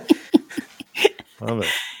 Love it.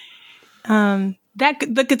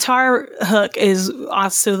 The guitar hook is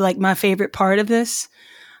also like my favorite part of this.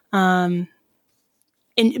 But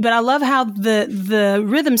I love how the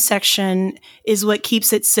rhythm section is what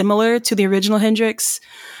keeps it similar to the original Hendrix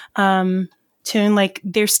tune. Like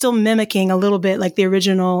they're still mimicking a little bit like the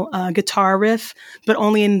original guitar riff, but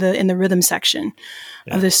only in the rhythm section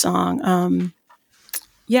of this song.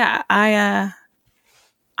 I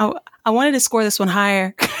wanted to score this one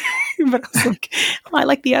higher. But I was like, I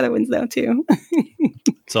like the other ones though too.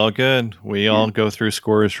 It's all good. We all go through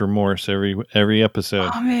scores remorse every episode.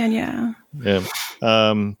 Oh man, yeah. Yeah.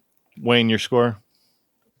 Wayne, your score?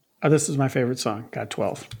 This is my favorite song. Got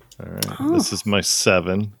 12. All right. Oh. This is my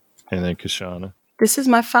 7, and then Kashana. This is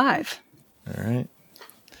my 5. All right.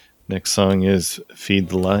 Next song is "Feed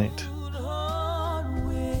the Light."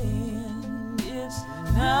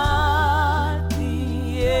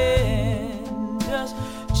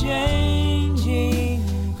 Changing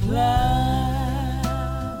climate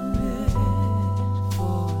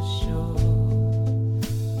for sure.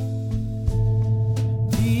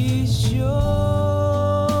 Be sure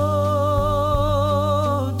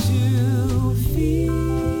to feed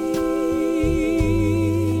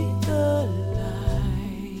the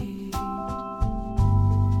light.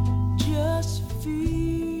 Just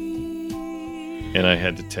feed. And I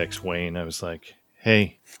had to text Wayne. I was like,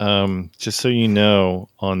 "Hey, just so you know,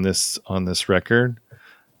 on this record,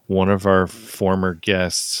 one of our former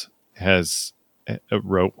guests has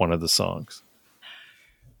wrote one of the songs."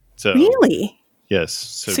 So really? Yes.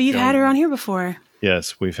 So you've had her on here before?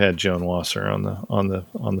 Yes, we've had Joan Wasser on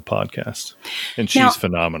the podcast, and she's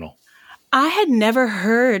phenomenal. I had never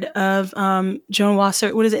heard of Joan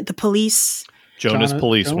Wasser. What is it? The Police. Jonas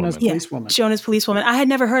Policewoman. Jonas Policewoman. I had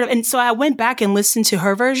never heard of, and so I went back and listened to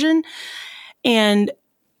her version, and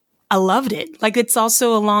I loved it. Like it's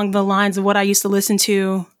also along the lines of what I used to listen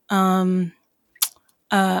to when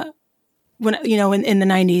in the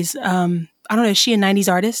 90s. I don't know, is she a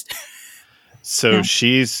 90s artist? So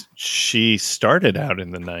she started out in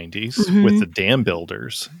the 90s with the Dam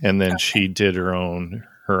Builders, and then she did her own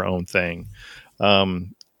thing.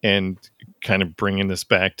 And kind of bringing this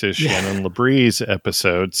back to Shannon LaBrie's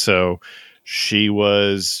episode. So she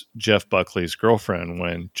was Jeff Buckley's girlfriend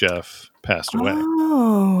when Jeff passed away.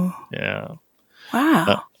 Oh, yeah.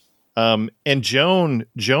 Wow. And Joan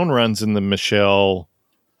runs in the Michelle.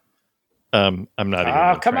 I'm not even.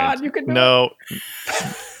 Oh, come on, you can do it.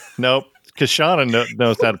 Nope. Kashana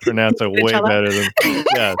knows how to pronounce it way better than.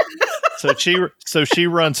 Yeah. So she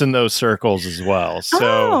runs in those circles as well.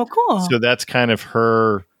 So cool. So that's kind of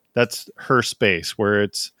her. That's her space where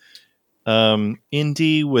it's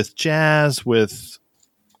indie with jazz with.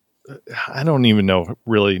 I don't even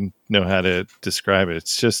really know how to describe it.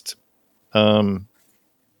 It's just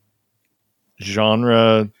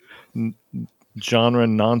genre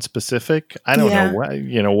non-specific. I don't know what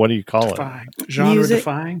what do you call it? Genre Music.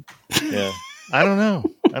 defying. Yeah, I don't know.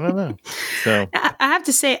 So I have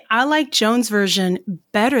to say, I like Joan's version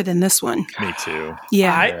better than this one. Me too.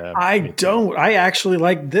 Yeah, I don't. I actually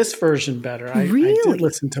like this version better. I did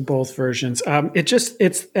listen to both versions. And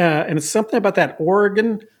it's something about that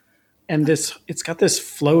organ and it's got this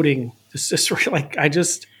floating. It's just really like you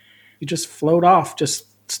just float off. Just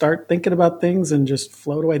start thinking about things and just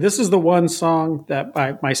float away. This is the one song that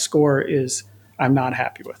my score is I'm not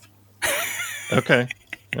happy with. Okay.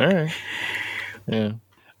 All right. Yeah.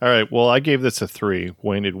 All right. Well, I gave this a 3.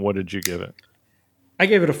 Wayne, what did you give it? I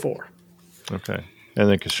gave it a 4. Okay. And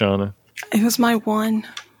then Kashana? It was my 1.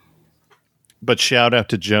 But shout out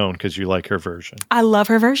to Joan because you like her version. I love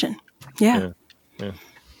her version. Yeah.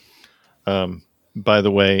 By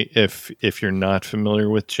the way, if you're not familiar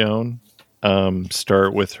with Joan,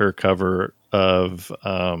 start with her cover of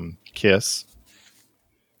Kiss.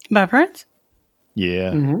 By Prince?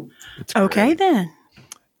 Yeah. Mm-hmm. It's Okay, great. then.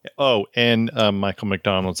 Oh, and Michael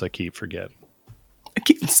McDonald's I Keep Forgetting.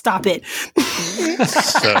 Stop it.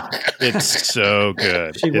 It's so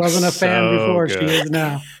good. She wasn't a fan before. She is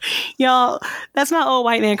now. Y'all, that's my old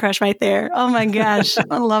white man crush right there. Oh my gosh.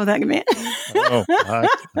 I love that man. Oh,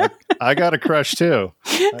 I got a crush too.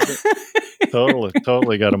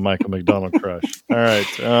 Totally got a Michael McDonald crush. All right.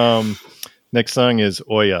 Next song is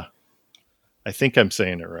Oya. I think I'm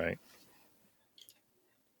saying it right.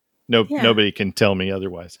 No, Yeah. Nobody can tell me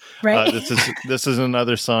otherwise. Right? This is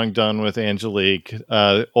another song done with Angelique.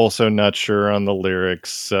 Also not sure on the lyrics,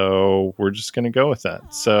 so we're just going to go with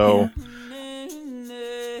that. So,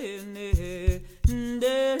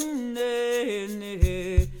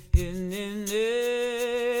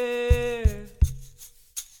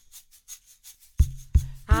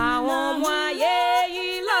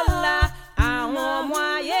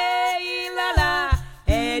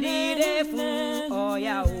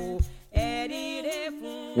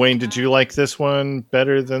 Wayne, did you like this one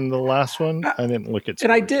better than the last one? I didn't look at.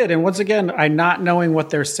 And I did. And once again, I not knowing what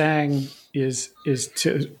they're saying is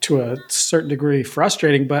to a certain degree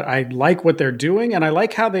frustrating. But I like what they're doing, and I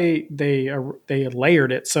like how they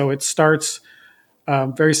layered it. So it starts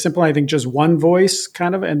very simple. I think just one voice,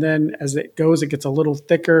 kind of, and then as it goes, it gets a little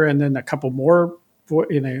thicker, and then a couple more.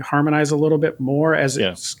 They harmonize a little bit more as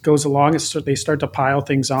it goes along. They start to pile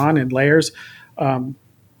things on in layers.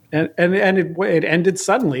 And it ended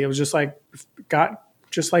suddenly. It was just like it got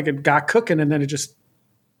cooking, and then it just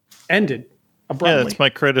ended abruptly. Yeah, that's my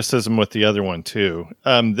criticism with the other one too.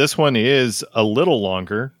 This one is a little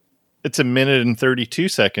longer. It's 1 minute and 32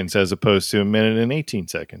 seconds as opposed to 1 minute and 18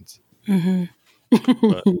 seconds. Mm-hmm.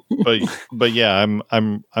 but yeah,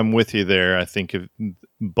 I'm with you there. I think if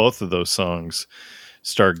both of those songs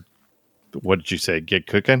start, what did you say? Get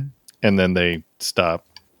cooking, and then they stop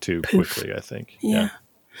too quickly. I think. Yeah.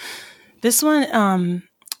 This one and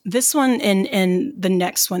the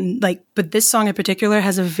next one, but this song in particular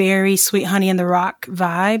has a very Sweet Honey in the Rock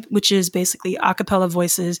vibe, which is basically a cappella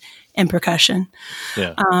voices and percussion.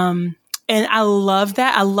 Yeah. And I love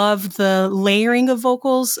that. I love the layering of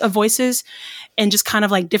voices, and just kind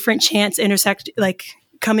of like different chants intersect, like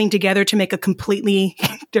coming together to make a completely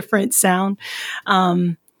different sound.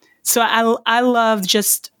 So I love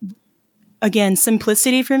just, again,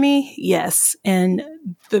 simplicity for me. Yes. And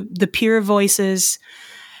the pure voices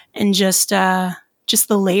and just the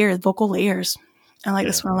vocal layers. I like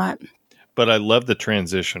this one a lot. But I love the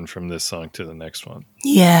transition from this song to the next one.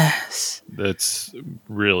 Yes. That's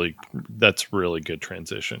really good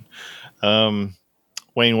transition.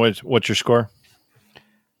 Wayne, what's your score?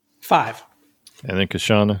 5. And then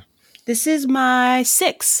Kashana? This is my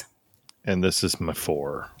 6. And this is my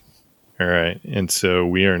 4. All right. And so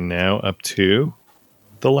we are now up to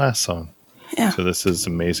the last song. Yeah. So this is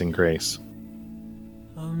Amazing Grace.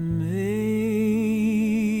 Amazing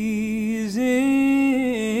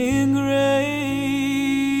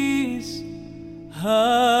grace,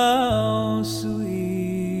 how sweet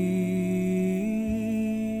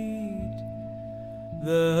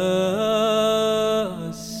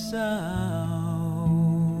the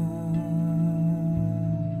sound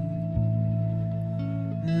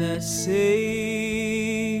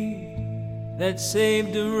that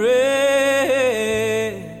saved a wretch.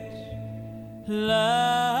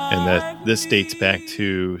 And this dates back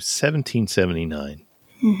to 1779.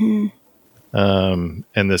 Mm-hmm.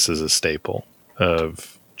 And this is a staple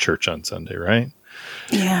of church on Sunday, right?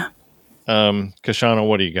 Yeah. Kashana,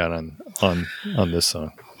 what do you got on this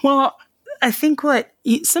song? Well, I think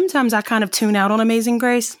sometimes I kind of tune out on Amazing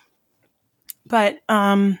Grace, but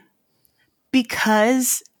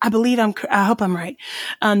because I believe I hope I'm right.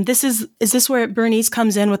 Is this where Bernice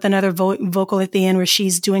comes in with another vocal at the end where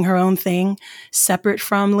she's doing her own thing separate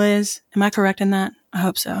from Liz? Am I correct in that? I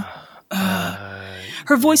hope so.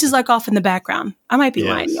 Her voice is like off in the background. I might be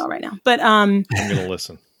lying to y'all right now, but I'm going to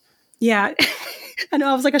listen. Yeah, I know.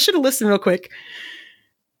 I was like, I should have listened real quick,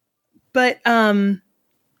 but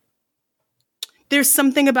there's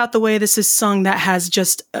something about the way this is sung that has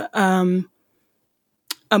just, to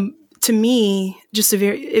me, just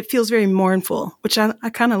it feels very mournful, which I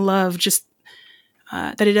kind of love. Just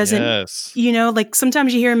that it doesn't, Yes. like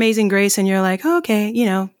sometimes you hear Amazing Grace and you're like, oh,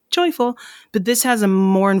 okay, joyful, but this has a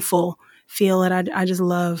mournful feel that I just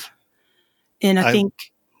love. And I think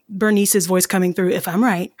Bernice's voice coming through, if I'm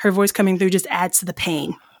right, her voice coming through just adds to the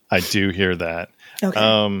pain. I do hear that.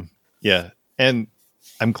 Okay. Yeah. And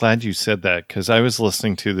I'm glad you said that, because I was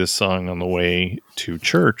listening to this song on the way to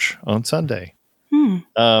church on Sunday.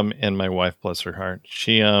 And my wife, bless her heart,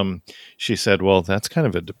 she said, well, that's kind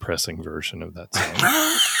of a depressing version of that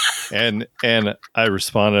song. and I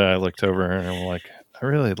responded, I looked over her and I'm like, I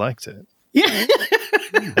really liked it. Yeah.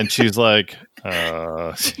 And she's like,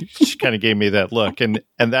 she kind of gave me that look. And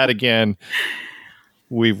that, again,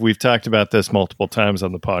 we've talked about this multiple times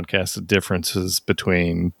on the podcast, the differences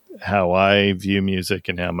between how I view music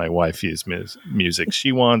and how my wife views music.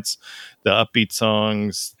 She wants the upbeat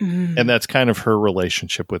songs, and that's kind of her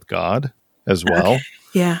relationship with God as well. Okay.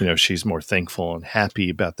 Yeah. She's more thankful and happy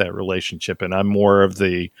about that relationship. And I'm more of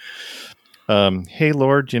the, hey,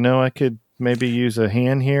 Lord, I could maybe use a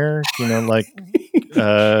hand here,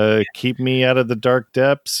 keep me out of the dark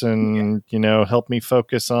depths and, help me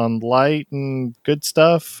focus on light and good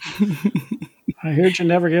stuff. I heard you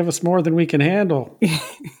never give us more than we can handle.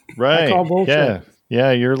 Right. I call bullshit.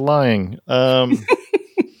 Yeah, you're lying. I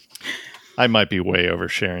might be way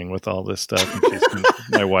oversharing with all this stuff. And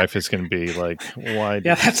my wife is going to be like, "Why?"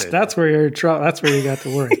 Yeah, that's where you're. That's where you got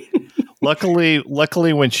to worry.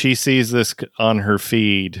 Luckily, when she sees this on her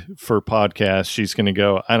feed for podcasts, she's going to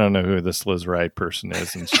go, I don't know who this Liz Wright person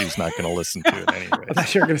is, and she's not going to listen to it anyway. I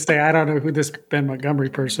thought you were going to say, I don't know who this Ben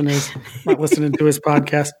Montgomery person is. I'm not listening to his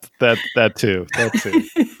podcast. That too.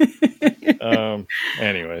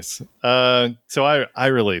 Anyways, so I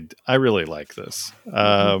really like this,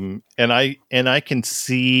 and I can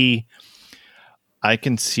see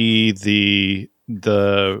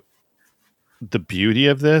the beauty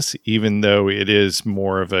of this, even though it is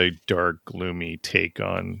more of a dark, gloomy take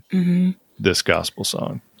on this gospel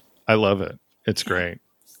song. I love it. It's great.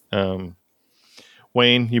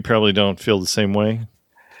 Wayne, you probably don't feel the same way.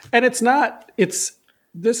 And it's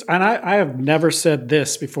this, and I have never said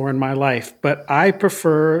this before in my life, but I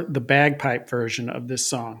prefer the bagpipe version of this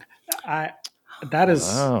song. I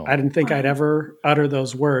didn't think I'd ever utter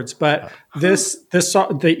those words, but this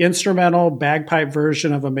song, the instrumental bagpipe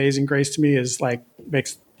version of Amazing Grace to me is like,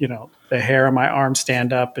 makes, the hair on my arm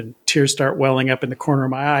stand up and tears start welling up in the corner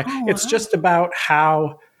of my eye. Oh, it's just about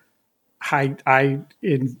how I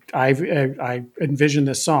envision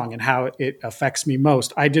this song and how it affects me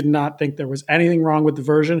most. I did not think there was anything wrong with the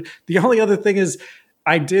version. The only other thing is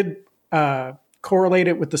I did correlate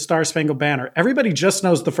it with the Star Spangled Banner. Everybody just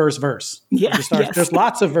knows the first verse. Yeah, yes. There's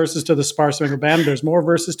lots of verses to the Star Spangled Banner. There's more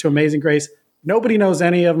verses to Amazing Grace. Nobody knows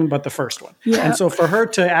any of them but the first one. Yeah. And so for her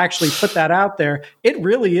to actually put that out there, it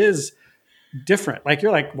really is different. Like,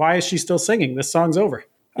 you're like, why is she still singing? This song's over.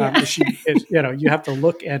 Yeah. You have to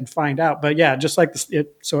look and find out. But yeah, just like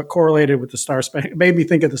so it correlated with the Star Spangled. It made me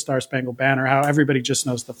think of the Star Spangled Banner. How everybody just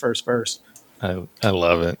knows the first verse. I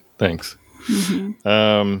love it. Thanks. Mm-hmm.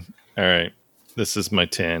 All right, this is my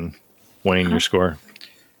 10. Wayne, your score.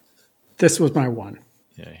 This was my 1.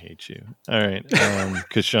 Yeah, I hate you. All right,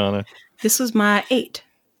 Kashana. This was my 8.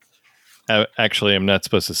 Actually, I'm not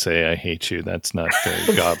supposed to say I hate you. That's not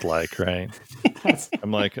very godlike, right?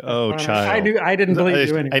 I'm like, oh, child. I didn't believe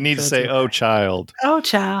you anyway. I need to say, oh, child. Oh,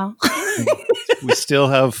 child. We still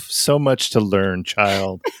have so much to learn,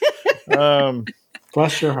 child.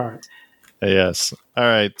 Bless your heart. Yes. All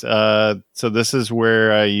right. So this is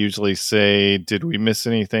where I usually say, did we miss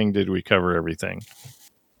anything? Did we cover everything?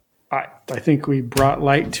 I think we brought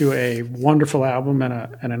light to a wonderful album and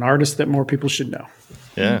an artist that more people should know.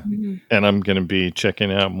 Yeah. Mm-hmm. And I'm going to be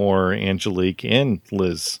checking out more Angelique and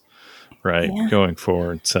Liz Wright going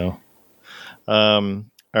forward. So, all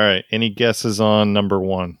right. Any guesses on number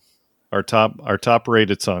 1? Our top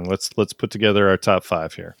rated song. Let's put together our top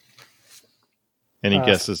 5 here. Any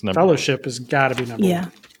guesses? Number Fellowship has got to be number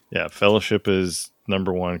 1. Yeah. Fellowship is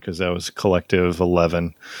number 1 because that was collective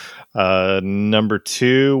 11. Number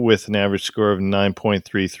 2 with an average score of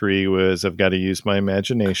 9.33 was I've Got to Use My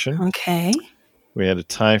Imagination. Okay. We had a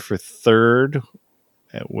tie for 3rd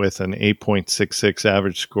with an 8.66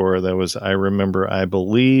 average score. That was I Remember, I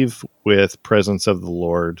Believe with Presence of the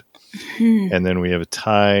Lord. Mm-hmm. And then we have a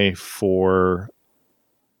tie for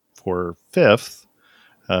 5th.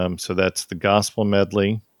 So that's the Gospel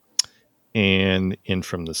Medley and In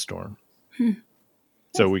From the Storm.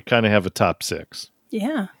 So we kind of have a top 6.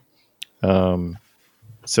 Yeah.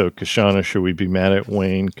 So, Kashana, should we be mad at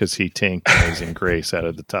Wayne because he tanked Amazing Grace out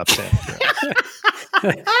of the top 10?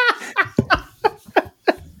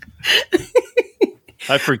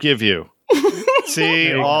 I forgive you.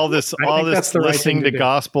 See, all this listening to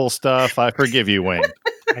gospel stuff. I forgive you, Wayne.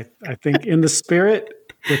 I think in the spirit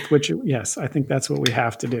with which, yes, I think that's what we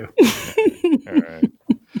have to do. All right.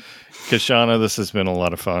 Kashana, this has been a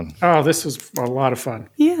lot of fun. Oh, this was a lot of fun.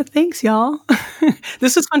 Yeah, thanks, y'all.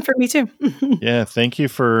 This was fun for me, too. Yeah, thank you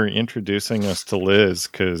for introducing us to Liz,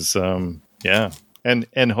 because, yeah.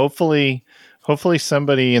 And hopefully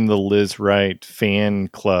somebody in the Liz Wright fan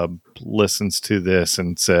club listens to this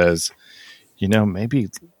and says, you know, maybe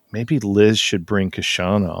Liz should bring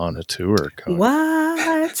Kashana on a tour. Cody.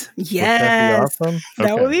 What? Yes. Would that be awesome?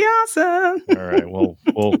 That would be awesome. All right.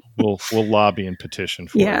 We'll lobby and petition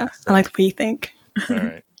for it. Yeah, I like what you think. All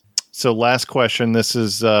right. So last question. This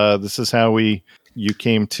is how you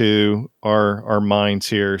came to our minds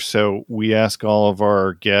here. So we ask all of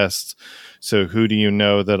our guests, so who do you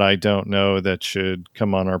know that I don't know that should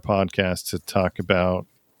come on our podcast to talk about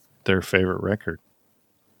their favorite record?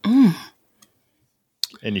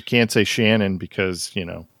 And you can't say Shannon because, you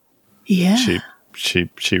know, yeah, she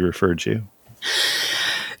referred you.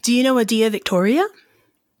 Do you know Adia Victoria?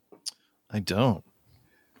 I don't.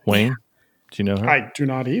 Wayne, do you know her? I do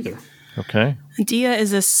not either. Okay. Adia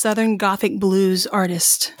is a Southern Gothic blues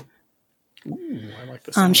artist. Ooh, I like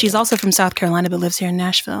this. She's also from South Carolina, but lives here in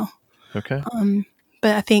Nashville. Okay.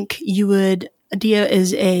 But I think Adia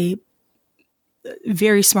is a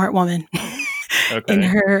very smart woman. Okay. And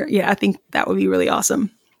her, I think that would be really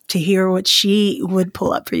awesome to hear what she would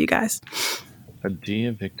pull up for you guys.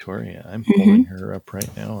 Adia Victoria. I'm pulling her up right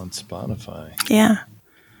now on Spotify. Yeah.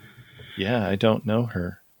 Yeah, I don't know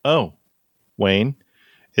her. Oh, Wayne,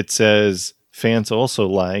 it says fans also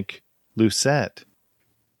like Lucette.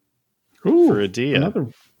 Ooh, for Adia.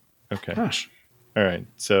 Okay. Gosh. All right.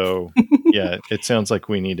 So, yeah, it sounds like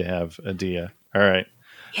we need to have Adia. All right.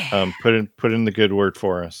 Yeah. Put in the good word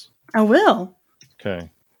for us. I will.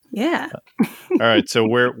 Okay. Yeah. All right. So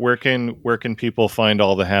where can people find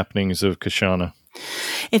all the happenings of Kashana?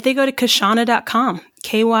 If they go to Kashana.com,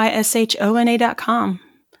 KYSHONA.com.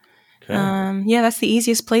 Okay. Yeah, that's the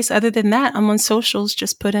easiest place. Other than that, I'm on socials.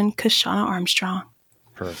 Just put in Kashana Armstrong.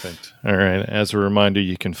 Perfect. All right. As a reminder,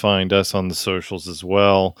 you can find us on the socials as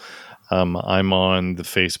well. I'm on the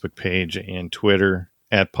Facebook page and Twitter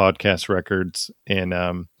at Podcast Records.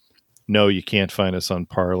 And no, you can't find us on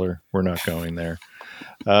Parler. We're not going there.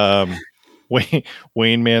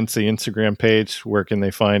 Wayne Mance, the Instagram page, where can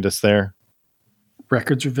they find us there?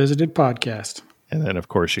 Records Revisited Podcast. And then, of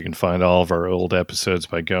course, you can find all of our old episodes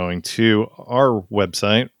by going to our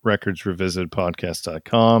website,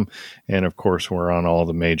 recordsrevisitedpodcast.com. And, of course, we're on all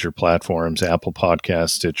the major platforms, Apple Podcasts,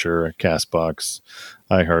 Stitcher, CastBox,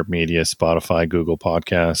 iHeartMedia, Spotify, Google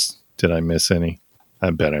Podcasts. Did I miss any? I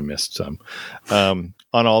bet I missed some. On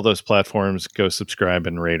all those platforms, go subscribe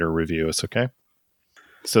and rate or review us, okay?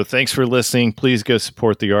 So thanks for listening. Please go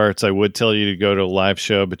support the arts. I would tell you to go to a live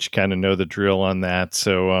show, but you kind of know the drill on that.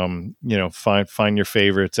 So, find your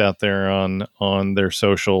favorites out there on their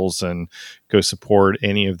socials and go support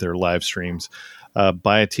any of their live streams.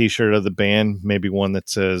 Buy a t-shirt of the band, maybe one that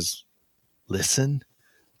says, listen,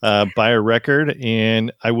 buy a record.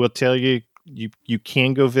 And I will tell you, you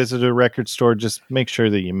can go visit a record store. Just make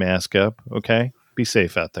sure that you mask up. Okay. Be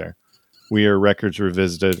safe out there. We are Records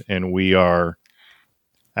Revisited and we are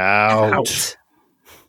out.